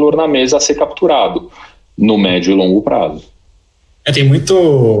muito valor na mesa a ser capturado no médio e longo prazo. Tem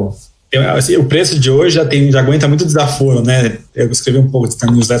muito... Assim, o preço de hoje já aguenta muito desaforo, né? Eu escrevi um pouco na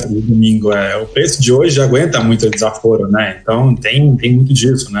newsletter do domingo. O preço de hoje já aguenta muito desaforo, né? Então tem muito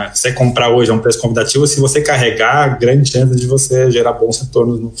disso, né? Se você comprar hoje a um preço convidativo, se você carregar, grande chance de você gerar bons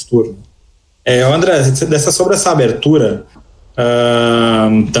retornos no futuro. André, sobre essa abertura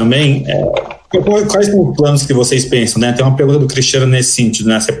também, quais são os planos que vocês pensam, né? Tem uma pergunta do Cristiano nesse sentido,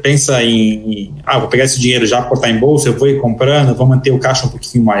 né? Você pensa em vou pegar esse dinheiro já, aportar em bolsa, eu vou ir comprando, vou manter o caixa um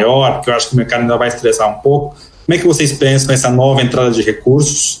pouquinho maior, porque eu acho que o mercado ainda vai estressar um pouco. Como é que vocês pensam nessa nova entrada de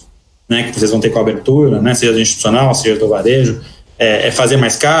recursos, né, que vocês vão ter com a abertura, né, seja do institucional, seja do varejo? Fazer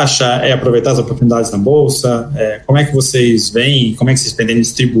mais caixa? É aproveitar as oportunidades na bolsa? Como é que vocês veem, como é que vocês pretendem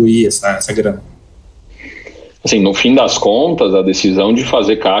distribuir essa grana? Assim, no fim das contas, a decisão de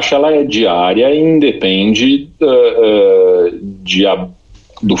fazer caixa ela é diária e independe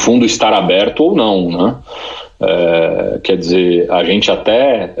do fundo estar aberto ou não, né? Quer dizer, a gente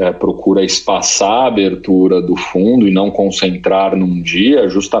até procura espaçar a abertura do fundo e não concentrar num dia,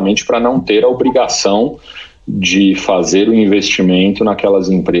 justamente para não ter a obrigação de fazer o investimento naquelas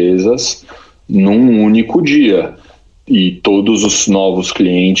empresas num único dia. E todos os novos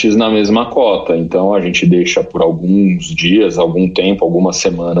clientes na mesma cota. Então a gente deixa por alguns dias, algum tempo, algumas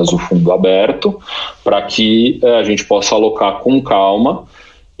semanas o fundo aberto para que a gente possa alocar com calma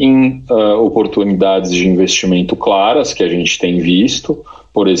em oportunidades de investimento claras que a gente tem visto,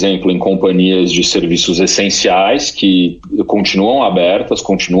 por exemplo, em companhias de serviços essenciais que continuam abertas,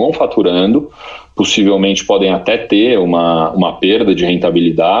 continuam faturando, possivelmente podem até ter uma perda de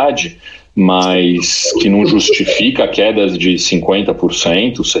rentabilidade, mas que não justifica quedas de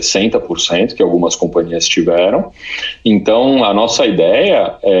 50%, 60% que algumas companhias tiveram. Então, a nossa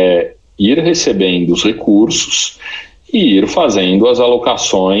ideia é ir recebendo os recursos e ir fazendo as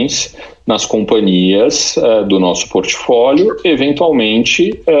alocações nas companhias do nosso portfólio,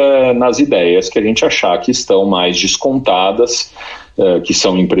 eventualmente nas ideias que a gente achar que estão mais descontadas, que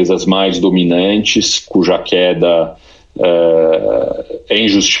são empresas mais dominantes, cuja queda é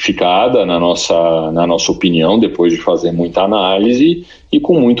injustificada na nossa opinião, depois de fazer muita análise e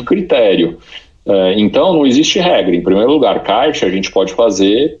com muito critério. Então não existe regra. Em primeiro lugar, caixa a gente pode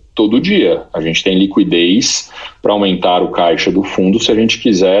fazer todo dia. A gente tem liquidez para aumentar o caixa do fundo se a gente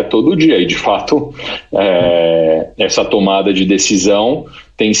quiser todo dia. E de fato essa tomada de decisão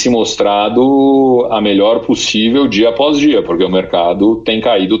tem se mostrado a melhor possível dia após dia, porque o mercado tem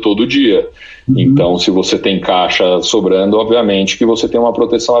caído todo dia. Então, se você tem caixa sobrando, obviamente que você tem uma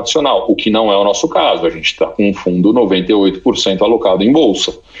proteção adicional, o que não é o nosso caso. A gente está com um fundo 98% alocado em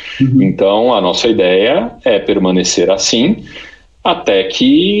bolsa. Então, a nossa ideia é permanecer assim até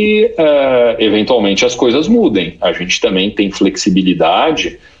que, eventualmente, as coisas mudem. A gente também tem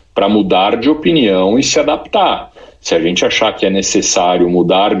flexibilidade para mudar de opinião e se adaptar. Se a gente achar que é necessário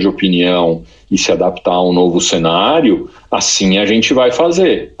mudar de opinião e se adaptar a um novo cenário, assim a gente vai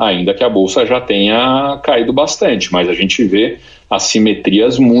fazer, ainda que a Bolsa já tenha caído bastante, mas a gente vê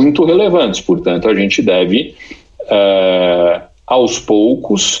assimetrias muito relevantes, portanto a gente deve, aos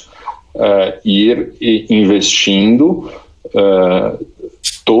poucos, ir investindo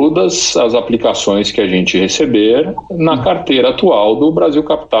todas as aplicações que a gente receber na carteira atual do Brasil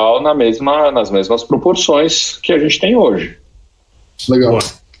Capital nas mesmas proporções que a gente tem hoje. Legal.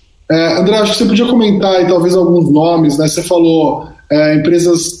 André, acho que você podia comentar aí talvez alguns nomes, né? Você falou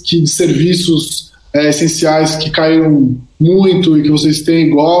empresas de serviços essenciais que caíram muito e que vocês têm e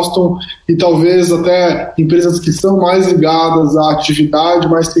gostam, e talvez até empresas que são mais ligadas à atividade,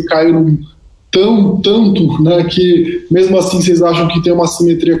 mas que caíram tanto, né, que mesmo assim vocês acham que tem uma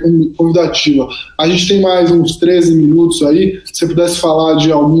simetria convidativa. A gente tem mais uns 13 minutos aí, se você pudesse falar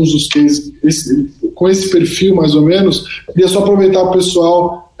de alguns dos cases com esse perfil mais ou menos, queria só aproveitar o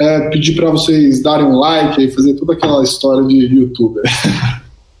pessoal, pedir para vocês darem um like e fazer toda aquela história de youtuber.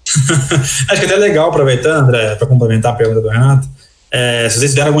 Acho que é até legal, aproveitando, André, para complementar a pergunta do Renato, se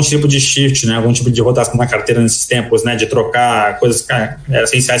vocês fizeram algum tipo de shift, né, algum tipo de rotação na carteira nesses tempos, né, de trocar coisas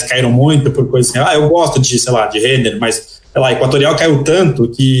essenciais caíram muito por coisas assim, eu gosto de, sei lá, de render, mas, sei lá, Equatorial caiu tanto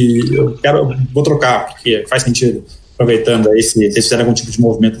que vou trocar, porque faz sentido, aproveitando aí, se vocês fizeram algum tipo de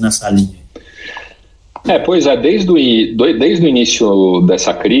movimento nessa linha. Pois é, desde o início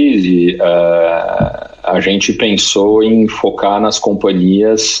dessa crise, a gente pensou em focar nas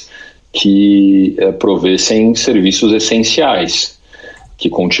companhias que provessem serviços essenciais, que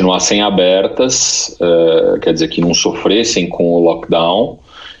continuassem abertas, quer dizer, que não sofressem com o lockdown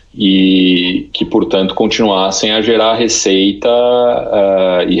e que, portanto, continuassem a gerar receita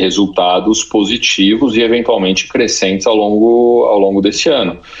e resultados positivos e, eventualmente, crescentes ao longo desse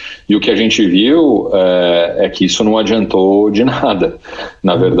ano. E o que a gente viu é que isso não adiantou de nada.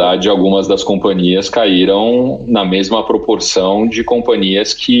 Na verdade, algumas das companhias caíram na mesma proporção de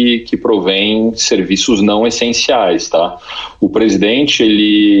companhias que provêm serviços não essenciais, tá? O presidente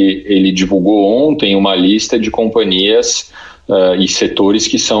ele divulgou ontem uma lista de companhias e setores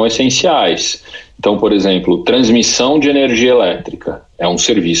que são essenciais. Então, por exemplo, transmissão de energia elétrica é um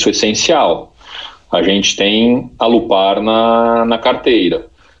serviço essencial. A gente tem a Lupar na carteira.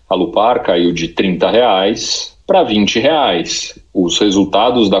 A Lupar caiu de R$30 para R$20. Os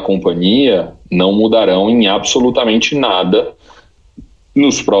resultados da companhia não mudarão em absolutamente nada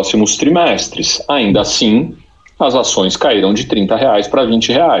nos próximos trimestres. Ainda assim, as ações caíram de R$30 para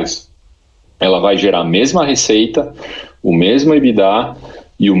R$20. Ela vai gerar a mesma receita, o mesmo EBITDA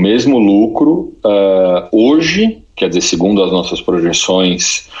e o mesmo lucro hoje, quer dizer, segundo as nossas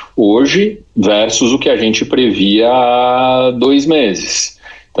projeções hoje, versus o que a gente previa há 2 meses.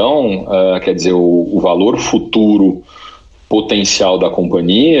 Então, quer dizer, o valor futuro potencial da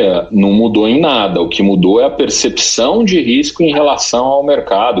companhia não mudou em nada. O que mudou é a percepção de risco em relação ao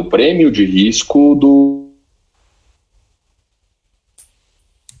mercado, o prêmio de risco do...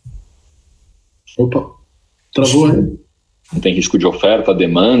 Opa, travou, hein? Não tem risco de oferta,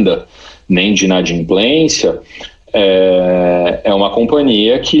 demanda, nem de inadimplência. É uma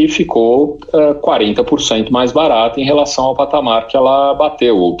companhia que ficou 40% mais barata em relação ao patamar que ela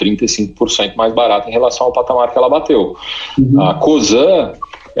bateu, ou 35% mais barata em relação ao patamar que ela bateu. A Cosan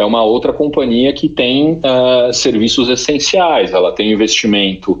é uma outra companhia que tem serviços essenciais. Ela tem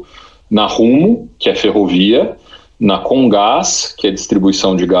investimento na Rumo, que é ferrovia, na Comgás, que é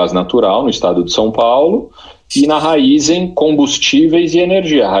distribuição de gás natural no estado de São Paulo, e na Raízen Combustíveis e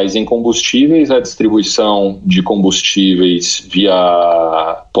Energia. A Raízen Combustíveis é a distribuição de combustíveis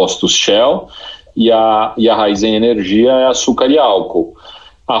via postos Shell, e a Raízen Energia é açúcar e álcool.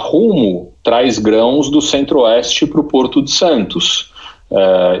 A Rumo traz grãos do Centro-Oeste para o Porto de Santos,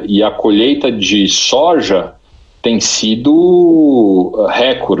 e a colheita de soja tem sido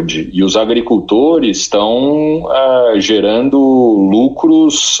recorde, e os agricultores estão gerando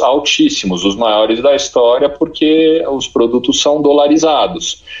lucros altíssimos, os maiores da história, porque os produtos são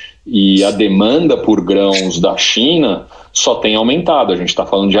dolarizados e a demanda por grãos da China só tem aumentado. A gente está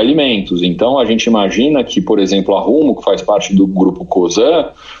falando de alimentos, então a gente imagina que, por exemplo, a Rumo, que faz parte do grupo Cosan,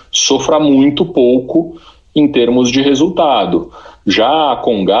 sofra muito pouco em termos de resultado. Já a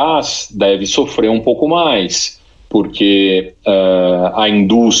Comgás deve sofrer um pouco mais, porque a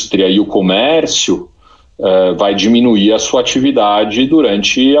indústria e o comércio vai diminuir a sua atividade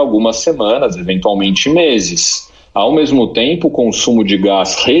durante algumas semanas, eventualmente meses. Ao mesmo tempo, o consumo de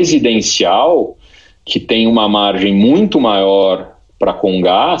gás residencial, que tem uma margem muito maior para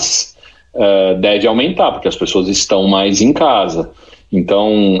Comgás, deve aumentar, porque as pessoas estão mais em casa.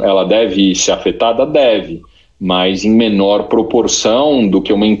 Então, ela deve ser afetada? Deve, mas em menor proporção do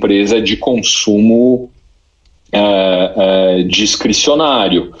que uma empresa de consumo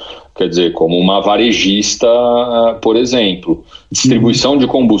discricionário, quer dizer, como uma varejista, por exemplo. Distribuição de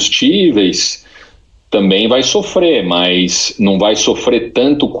combustíveis também vai sofrer, mas não vai sofrer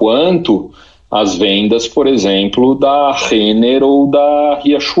tanto quanto as vendas, por exemplo, da Renner ou da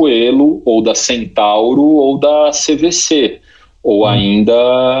Riachuelo, ou da Centauro ou da CVC, ou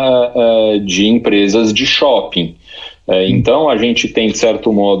ainda de empresas de shopping. Então, a gente tem, de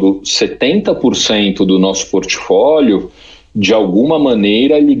certo modo, 70% do nosso portfólio, de alguma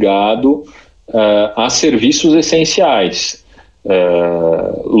maneira, ligado a serviços essenciais.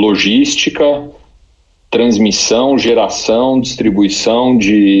 Logística, transmissão, geração, distribuição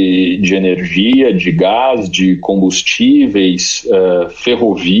de energia, de gás, de combustíveis,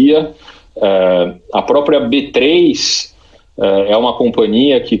 ferrovia. A própria B3 é uma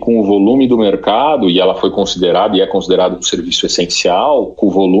companhia que, com o volume do mercado, e ela foi considerada e é considerada um serviço essencial, com o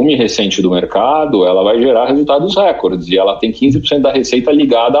volume recente do mercado, ela vai gerar resultados recordes, e ela tem 15% da receita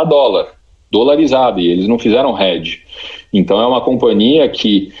ligada a dólar, dolarizada, e eles não fizeram hedge. Então é uma companhia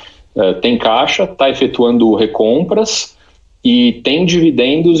que tem caixa, está efetuando recompras e tem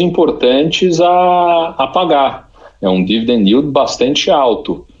dividendos importantes a pagar. É um dividend yield bastante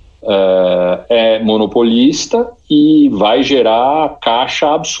alto. É monopolista e vai gerar caixa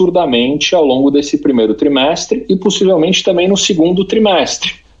absurdamente ao longo desse primeiro trimestre e possivelmente também no segundo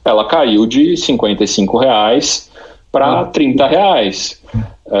trimestre. Ela caiu de R$55 para R$30.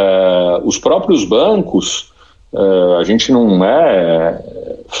 Os próprios bancos, a gente não é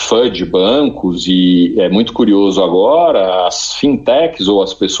fã de bancos, e é muito curioso agora, as fintechs ou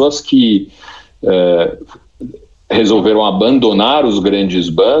as pessoas que resolveram abandonar os grandes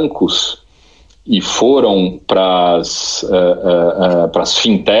bancos e foram para as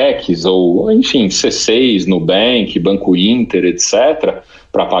fintechs, ou enfim, C6, Nubank, Banco Inter, etc.,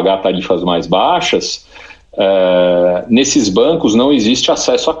 para pagar tarifas mais baixas. Nesses bancos não existe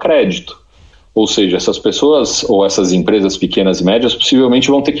acesso a crédito, ou seja, essas pessoas ou essas empresas pequenas e médias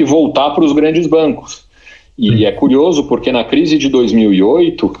possivelmente vão ter que voltar para os grandes bancos. E é curioso porque na crise de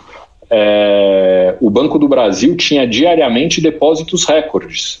 2008 o Banco do Brasil tinha diariamente depósitos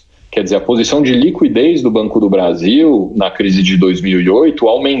recordes. Quer dizer, a posição de liquidez do Banco do Brasil na crise de 2008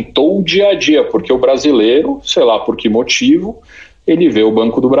 aumentou dia a dia, porque o brasileiro, sei lá por que motivo, ele vê o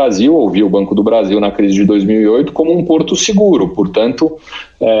Banco do Brasil, ou viu o Banco do Brasil na crise de 2008 como um porto seguro. Portanto,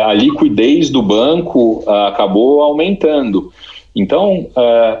 a liquidez do banco acabou aumentando. Então,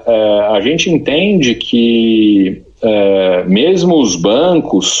 a gente entende que mesmo os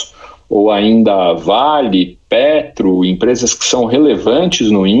bancos, ou ainda Vale, Petro, empresas que são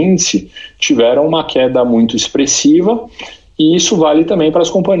relevantes no índice, tiveram uma queda muito expressiva, e isso vale também para as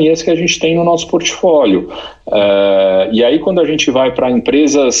companhias que a gente tem no nosso portfólio. E aí, quando a gente vai para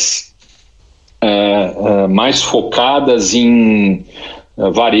empresas mais focadas em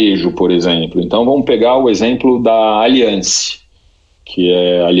varejo, por exemplo, então vamos pegar o exemplo da Allianz, que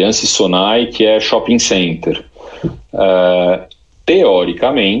é Allianz Sonai, que é shopping center.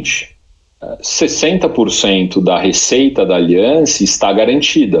 Teoricamente, 60% da receita da Allianz está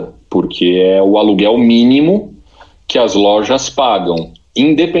garantida, porque é o aluguel mínimo que as lojas pagam,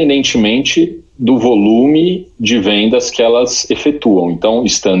 independentemente do volume de vendas que elas efetuam. Então,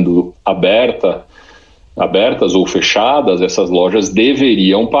 estando abertas ou fechadas, essas lojas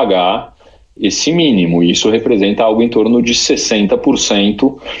deveriam pagar esse mínimo. Isso representa algo em torno de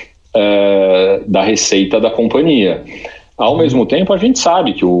 60% da receita da companhia. Ao mesmo tempo, a gente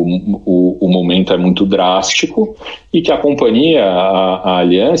sabe que o momento é muito drástico e que a companhia, a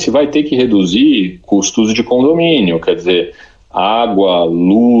Allianz, vai ter que reduzir custos de condomínio, quer dizer, água,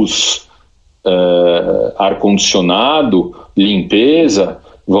 luz, ar-condicionado, limpeza,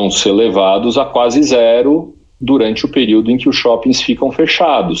 vão ser levados a quase zero durante o período em que os shoppings ficam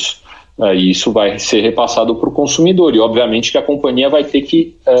fechados. E isso vai ser repassado para o consumidor, e obviamente que a companhia vai ter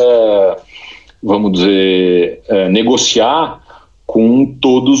que, vamos dizer, negociar com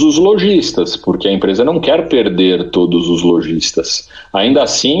todos os lojistas, porque a empresa não quer perder todos os lojistas. Ainda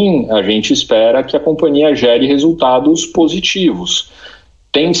assim, a gente espera que a companhia gere resultados positivos.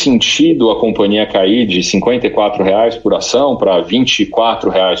 Tem sentido a companhia cair de R$ 54 por ação para R$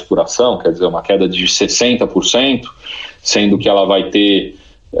 24 por ação, quer dizer, uma queda de 60%, sendo que ela vai ter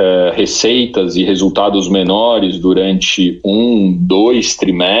receitas e resultados menores durante 1, 2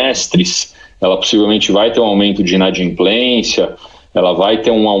 trimestres, ela possivelmente vai ter um aumento de inadimplência, ela vai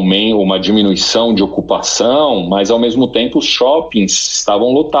ter um aumento, uma diminuição de ocupação, mas ao mesmo tempo os shoppings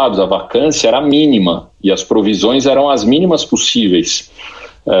estavam lotados, a vacância era mínima e as provisões eram as mínimas possíveis.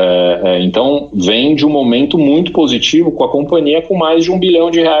 Então vem de um momento muito positivo com a companhia com mais de R$1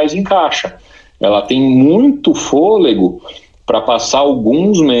 bilhão em caixa. Ela tem muito fôlego para passar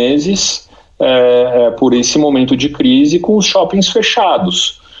alguns meses por esse momento de crise com os shoppings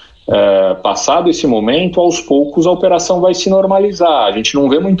fechados. Passado esse momento, aos poucos a operação vai se normalizar. A gente não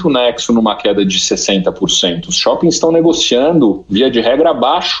vê muito nexo numa queda de 60%. Os shoppings estão negociando, via de regra,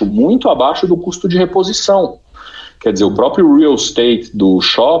 abaixo, muito abaixo do custo de reposição. Quer dizer, o próprio real estate do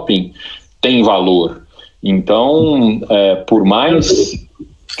shopping tem valor. Então, por mais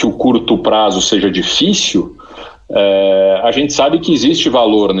que o curto prazo seja difícil, a gente sabe que existe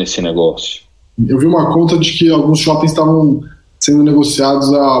valor nesse negócio. Eu vi uma conta de que alguns shoppings estavam sendo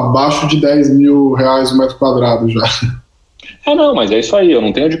negociados a abaixo de R$10 mil o metro quadrado já. Não, mas é isso aí, eu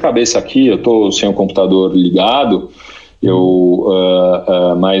não tenho de cabeça aqui, eu estou sem o computador ligado,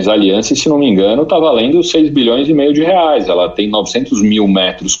 mas a Aliança, se não me engano, está valendo R$6,5 bilhões, ela tem 900 mil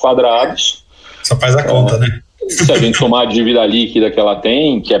metros quadrados. Só faz a conta, né? Se a gente somar a dívida líquida que ela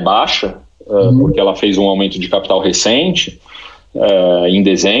tem, que é baixa, porque ela fez um aumento de capital recente, em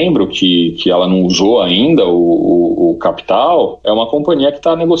dezembro, que ela não usou ainda o capital, é uma companhia que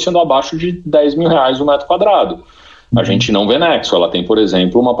está negociando abaixo de R$10 mil o metro quadrado. A gente não vê nexo. Ela tem, por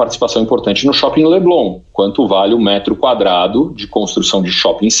exemplo, uma participação importante no Shopping Leblon. Quanto vale o metro quadrado de construção de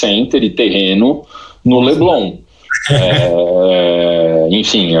shopping center e terreno no Leblon?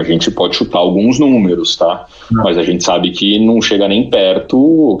 Enfim, a gente pode chutar alguns números, tá? Mas a gente sabe que não chega nem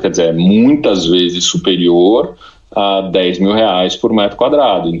perto, quer dizer, muitas vezes superior a R$10 mil por metro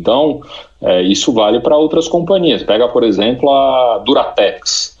quadrado. Então, isso vale para outras companhias. Pega, por exemplo, a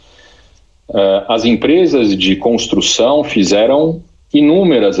Duratex. As empresas de construção fizeram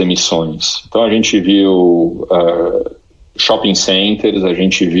inúmeras emissões. Então, a gente viu shopping centers, a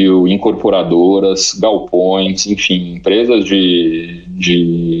gente viu incorporadoras, galpões, enfim, empresas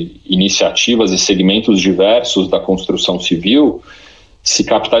de iniciativas e segmentos diversos da construção civil se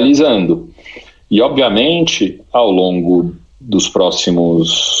capitalizando. E, obviamente, ao longo das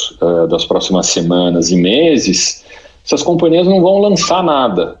próximas semanas e meses, essas companhias não vão lançar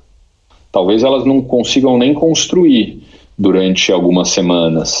nada. Talvez elas não consigam nem construir durante algumas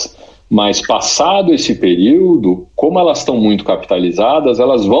semanas. Mas, passado esse período, como elas estão muito capitalizadas,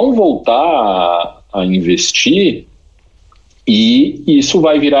 elas vão voltar a investir e isso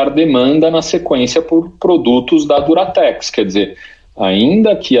vai virar demanda na sequência por produtos da Duratex. Quer dizer,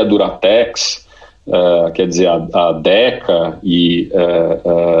 ainda que a Duratex... quer dizer, a Deca e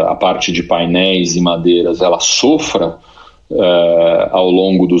a parte de painéis e madeiras, ela sofra ao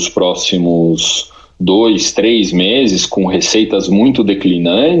longo dos próximos 2, 3 meses com receitas muito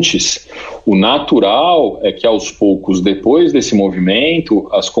declinantes, o natural é que aos poucos, depois desse movimento,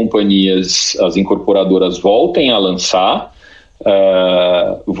 as companhias, as incorporadoras voltem a lançar,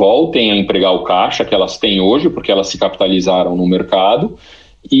 voltem a empregar o caixa que elas têm hoje, porque elas se capitalizaram no mercado,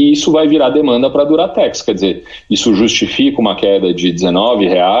 e isso vai virar demanda para a Duratex. Quer dizer, isso justifica uma queda de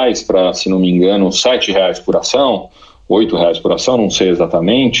R$19 para, se não me engano, R$7 por ação, R$8 por ação, não sei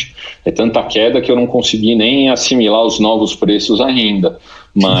exatamente. É tanta queda que eu não consegui nem assimilar os novos preços ainda.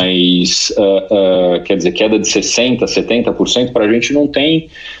 Mas, quer dizer, queda de 60%, 70% para a gente não tem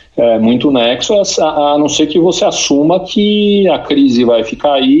muito nexo, a não ser que você assuma que a crise vai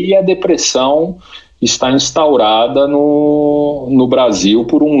ficar aí e a depressão está instaurada no Brasil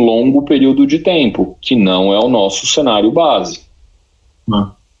por um longo período de tempo, que não é o nosso cenário base.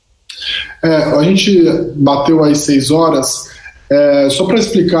 A gente bateu aí 6 horas. Só para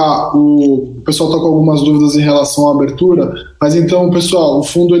explicar, o pessoal está com algumas dúvidas em relação à abertura, mas então, pessoal, o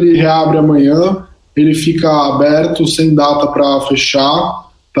fundo ele reabre amanhã, ele fica aberto, sem data para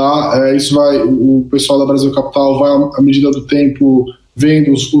fechar, tá? Isso o pessoal da Brasil Capital vai, à medida do tempo,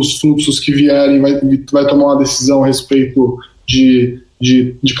 vendo os fluxos que vierem, vai tomar uma decisão a respeito de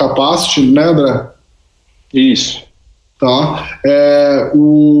capacity, né, André? Isso. Tá.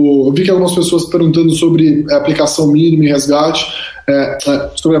 Eu vi que algumas pessoas perguntando sobre a aplicação mínima e resgate,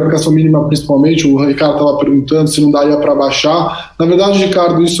 sobre a aplicação mínima principalmente, o Ricardo estava perguntando se não daria para baixar. Na verdade,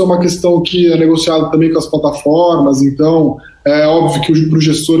 Ricardo, isso é uma questão que é negociada também com as plataformas, então é óbvio que para o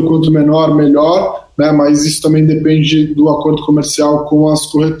gestor, quanto menor, melhor, né, mas isso também depende do acordo comercial com as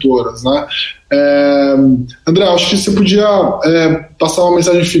corretoras, né? André, acho que você podia passar uma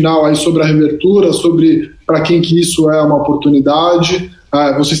mensagem final aí sobre a reabertura, sobre para quem que isso é uma oportunidade.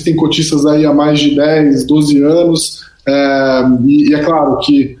 Vocês têm cotistas aí há mais de 10, 12 anos, e é claro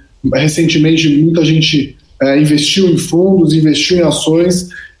que recentemente muita gente investiu em fundos, investiu em ações,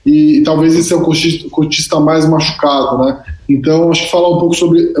 e talvez esse é o cotista mais machucado, né? Então, acho que falar um pouco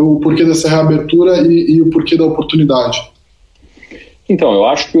sobre o porquê dessa reabertura e o porquê da oportunidade. Então, eu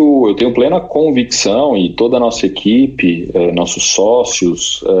acho que eu tenho plena convicção, e toda a nossa equipe, nossos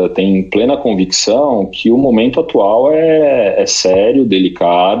sócios, têm plena convicção que o momento atual é sério,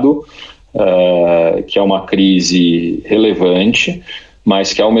 delicado, que é uma crise relevante,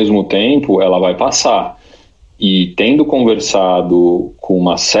 mas que ao mesmo tempo ela vai passar. E tendo conversado com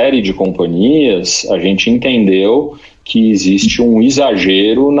uma série de companhias, a gente entendeu que existe um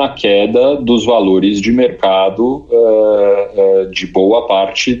exagero na queda dos valores de mercado de boa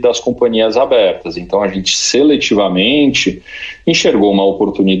parte das companhias abertas. Então a gente seletivamente enxergou uma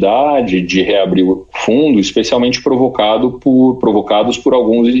oportunidade de reabrir o fundo, especialmente provocados por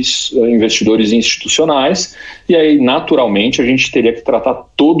alguns investidores institucionais, e aí naturalmente a gente teria que tratar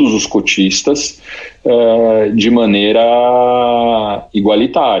todos os cotistas de maneira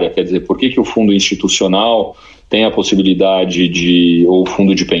igualitária. Quer dizer, por que o fundo institucional tem a possibilidade ou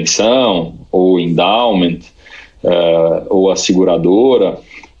fundo de pensão, ou endowment, ou a seguradora,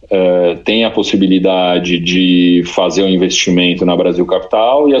 tem a possibilidade de fazer um investimento na Brasil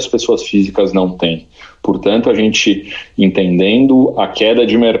Capital e as pessoas físicas não têm. Portanto, a gente, entendendo a queda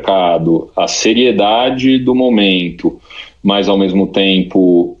de mercado, a seriedade do momento, mas ao mesmo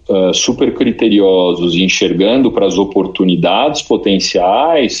tempo super criteriosos e enxergando para as oportunidades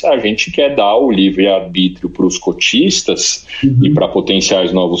potenciais, a gente quer dar o livre-arbítrio para os cotistas e para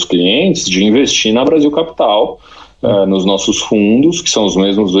potenciais novos clientes de investir na Brasil Capital, nos nossos fundos, que são os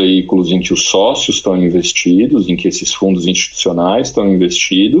mesmos veículos em que os sócios estão investidos, em que esses fundos institucionais estão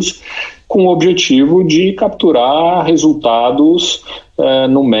investidos, com o objetivo de capturar resultados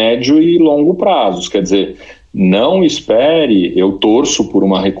no médio e longo prazos. Quer dizer, não espere, eu torço por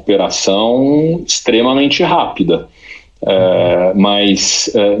uma recuperação extremamente rápida,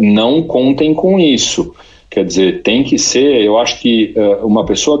 mas não contem com isso. Quer dizer, tem que ser, eu acho que uma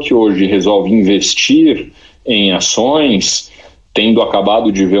pessoa que hoje resolve investir em ações, tendo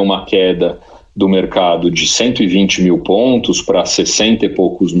acabado de ver uma queda do mercado de 120 mil pontos para 60 e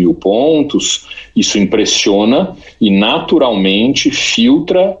poucos mil pontos, isso impressiona e naturalmente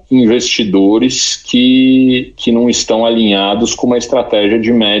filtra investidores que não estão alinhados com uma estratégia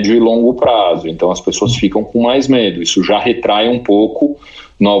de médio e longo prazo. Então as pessoas ficam com mais medo, isso já retrai um pouco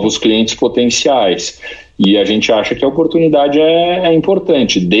novos clientes potenciais. E a gente acha que a oportunidade é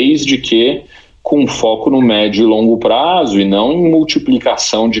importante, desde que com foco no médio e longo prazo e não em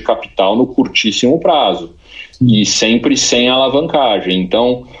multiplicação de capital no curtíssimo prazo. E sempre sem alavancagem.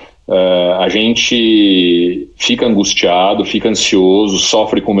 Então, a gente fica angustiado, fica ansioso,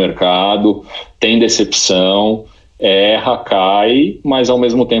 sofre com o mercado, tem decepção, erra, cai, mas ao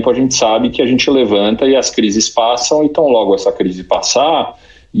mesmo tempo a gente sabe que a gente levanta e as crises passam, então logo essa crise passar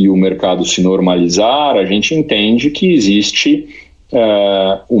e o mercado se normalizar, a gente entende que existe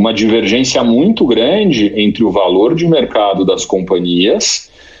uma divergência muito grande entre o valor de mercado das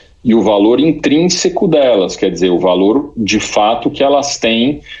companhias e o valor intrínseco delas, quer dizer, o valor de fato que elas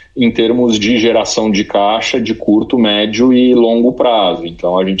têm em termos de geração de caixa de curto, médio e longo prazo.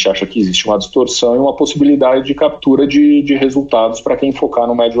 Então a gente acha que existe uma distorção e uma possibilidade de captura de resultados para quem focar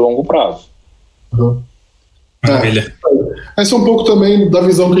no médio e longo prazo. Maravilha. Esse é um pouco também da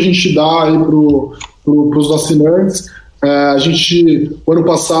visão que a gente dá aí para os assinantes. A gente, o ano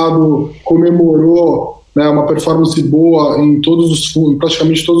passado, comemorou, né, uma performance boa em todos os fundos,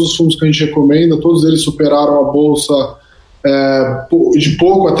 praticamente todos os fundos que a gente recomenda, todos eles superaram a bolsa de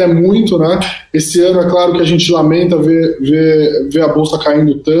pouco até muito, né? Esse ano é claro que a gente lamenta ver a bolsa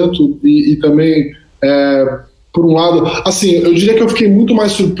caindo tanto e também, por um lado, assim, eu diria que eu fiquei muito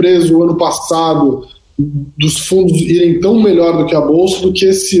mais surpreso o ano passado dos fundos irem tão melhor do que a bolsa, do que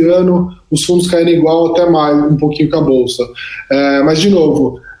esse ano os fundos caírem igual, até mais, um pouquinho que a bolsa. Mas, de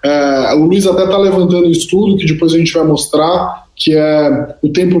novo, o Luiz até está levantando um estudo que depois a gente vai mostrar, que é o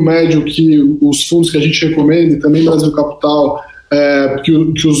tempo médio que os fundos que a gente recomenda, e também Brasil Capital,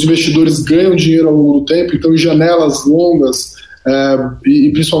 que os investidores ganham dinheiro ao longo do tempo, então em janelas longas, e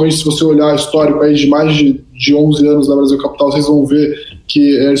principalmente se você olhar histórico aí de mais de 11 anos da Brasil Capital, vocês vão ver que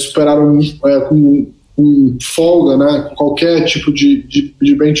eles superaram com folga, né, com qualquer tipo de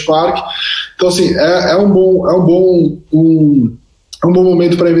benchmark. Então, assim, é um bom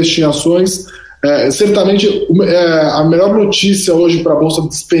momento para investir em ações. Certamente a melhor notícia hoje para a Bolsa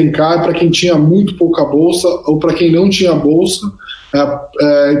despencar é para quem tinha muito pouca Bolsa ou para quem não tinha Bolsa,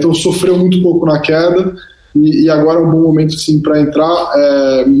 então sofreu muito pouco na queda, e agora é um bom momento sim para entrar,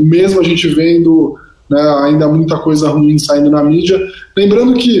 mesmo a gente vendo, né, ainda muita coisa ruim saindo na mídia.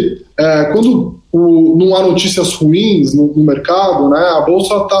 Lembrando que quando não há notícias ruins no mercado, né, a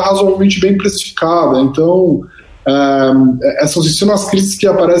Bolsa está razoavelmente bem precificada, então são as crises que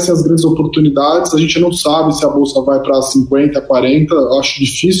aparecem as grandes oportunidades. A gente não sabe se a Bolsa vai para 50, 40, acho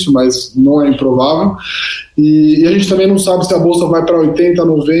difícil, mas não é improvável, e a gente também não sabe se a Bolsa vai para 80,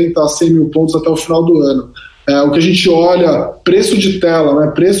 90, 100 mil pontos até o final do ano. O que a gente olha, preço de tela,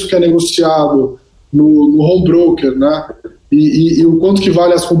 né, preço que é negociado no home broker, né, e o quanto que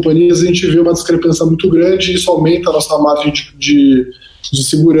vale as companhias, a gente vê uma discrepância muito grande, e isso aumenta a nossa margem de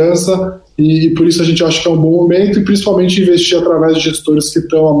segurança, e por isso a gente acha que é um bom momento, e principalmente investir através de gestores que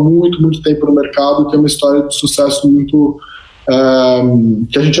estão há muito, muito tempo no mercado, que é uma história de sucesso muito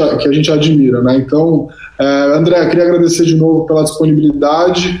que a gente admira, né? Então, André, queria agradecer de novo pela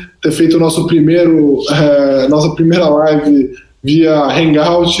disponibilidade, ter feito nossa primeira live via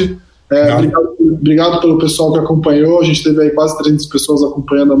Hangout. Obrigado pelo pessoal que acompanhou. A gente teve aí quase 300 pessoas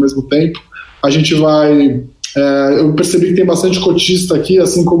acompanhando ao mesmo tempo. A gente vai... eu percebi que tem bastante cotista aqui,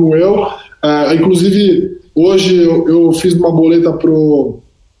 assim como eu. Inclusive, hoje eu fiz uma boleta para o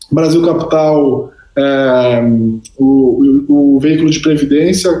Brasil Capital, o veículo de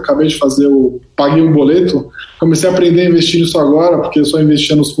previdência. Acabei de fazer, paguei um boleto. Comecei a aprender a investir nisso agora, porque eu só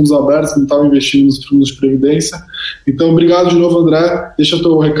investia nos fundos abertos, não estava investindo nos fundos de previdência. Então, obrigado de novo, André. Deixa o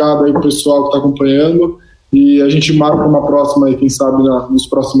teu recado aí para o pessoal que está acompanhando, e a gente marca uma próxima aí, quem sabe, nas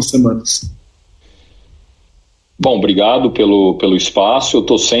próximas semanas. Bom, obrigado pelo espaço. Eu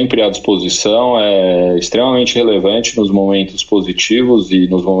estou sempre à disposição. É extremamente relevante nos momentos positivos e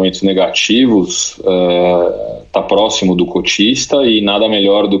nos momentos negativos. Tá próximo do cotista, e nada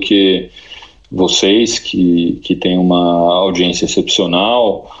melhor do que vocês que têm uma audiência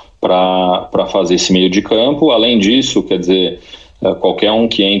excepcional para fazer esse meio de campo. Além disso, quer dizer, qualquer um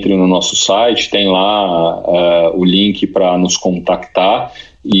que entre no nosso site tem lá o link para nos contactar,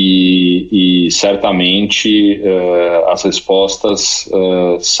 e certamente as respostas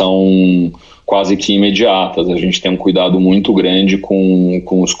são quase que imediatas. A gente tem um cuidado muito grande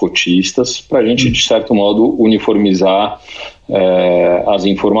com os cotistas, para a gente, de certo modo, uniformizar as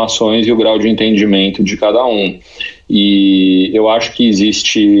informações e o grau de entendimento de cada um. E eu acho que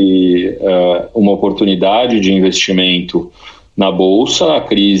existe uma oportunidade de investimento na Bolsa. A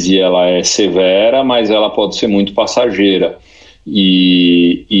crise ela é severa, mas ela pode ser muito passageira.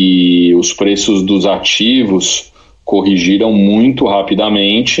 E os preços dos ativos corrigiram muito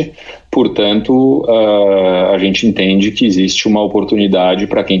rapidamente, portanto, a gente entende que existe uma oportunidade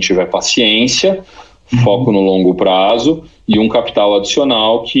para quem tiver paciência, foco no longo prazo e um capital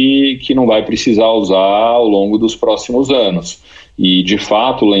adicional que não vai precisar usar ao longo dos próximos anos. E, de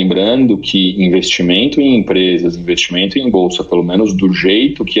fato, lembrando que investimento em empresas, investimento em bolsa, pelo menos do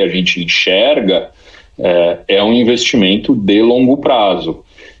jeito que a gente enxerga, é um investimento de longo prazo.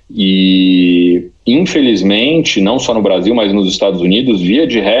 E, infelizmente, não só no Brasil, mas nos Estados Unidos, via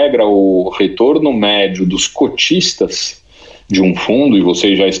de regra, o retorno médio dos cotistas de um fundo, e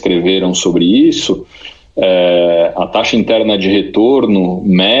vocês já escreveram sobre isso, a taxa interna de retorno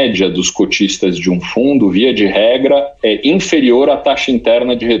média dos cotistas de um fundo, via de regra, é inferior à taxa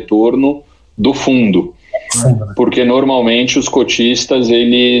interna de retorno do fundo. Porque normalmente os cotistas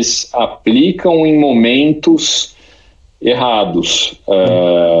eles aplicam em momentos errados,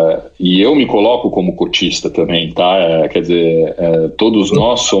 e eu me coloco como cotista também, tá? Quer dizer, todos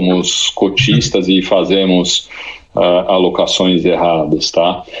nós somos cotistas e fazemos alocações erradas,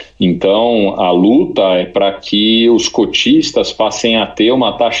 tá? Então a luta é para que os cotistas passem a ter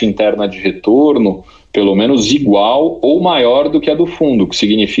uma taxa interna de retorno pelo menos igual ou maior do que a do fundo, que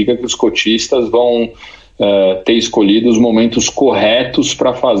significa que os cotistas vão ter escolhido os momentos corretos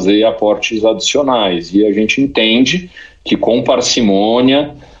para fazer aportes adicionais, e a gente entende que com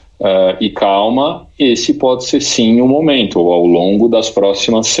parcimônia e calma, esse pode ser sim o momento, ou ao longo das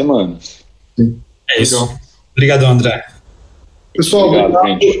próximas semanas. É isso. Obrigado, André. Pessoal,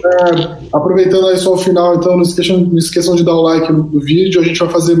 obrigado. Aproveitando aí só o final, então não esqueçam de dar o like no vídeo. A gente vai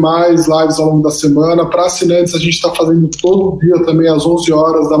fazer mais lives ao longo da semana. Para assinantes, a gente está fazendo todo dia também às 11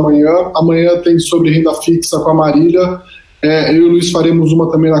 horas da manhã. Amanhã tem sobre renda fixa com a Marília. Eu e o Luiz faremos uma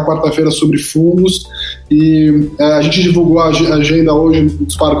também na quarta-feira sobre fundos. E a gente divulgou a agenda hoje no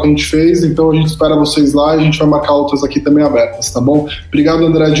disparo que a gente fez, então a gente espera vocês lá e a gente vai marcar outras aqui também abertas, tá bom? Obrigado,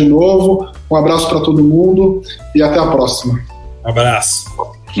 André, de novo. Um abraço para todo mundo e até a próxima. Um abraço.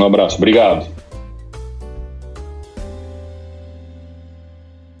 Um abraço, obrigado.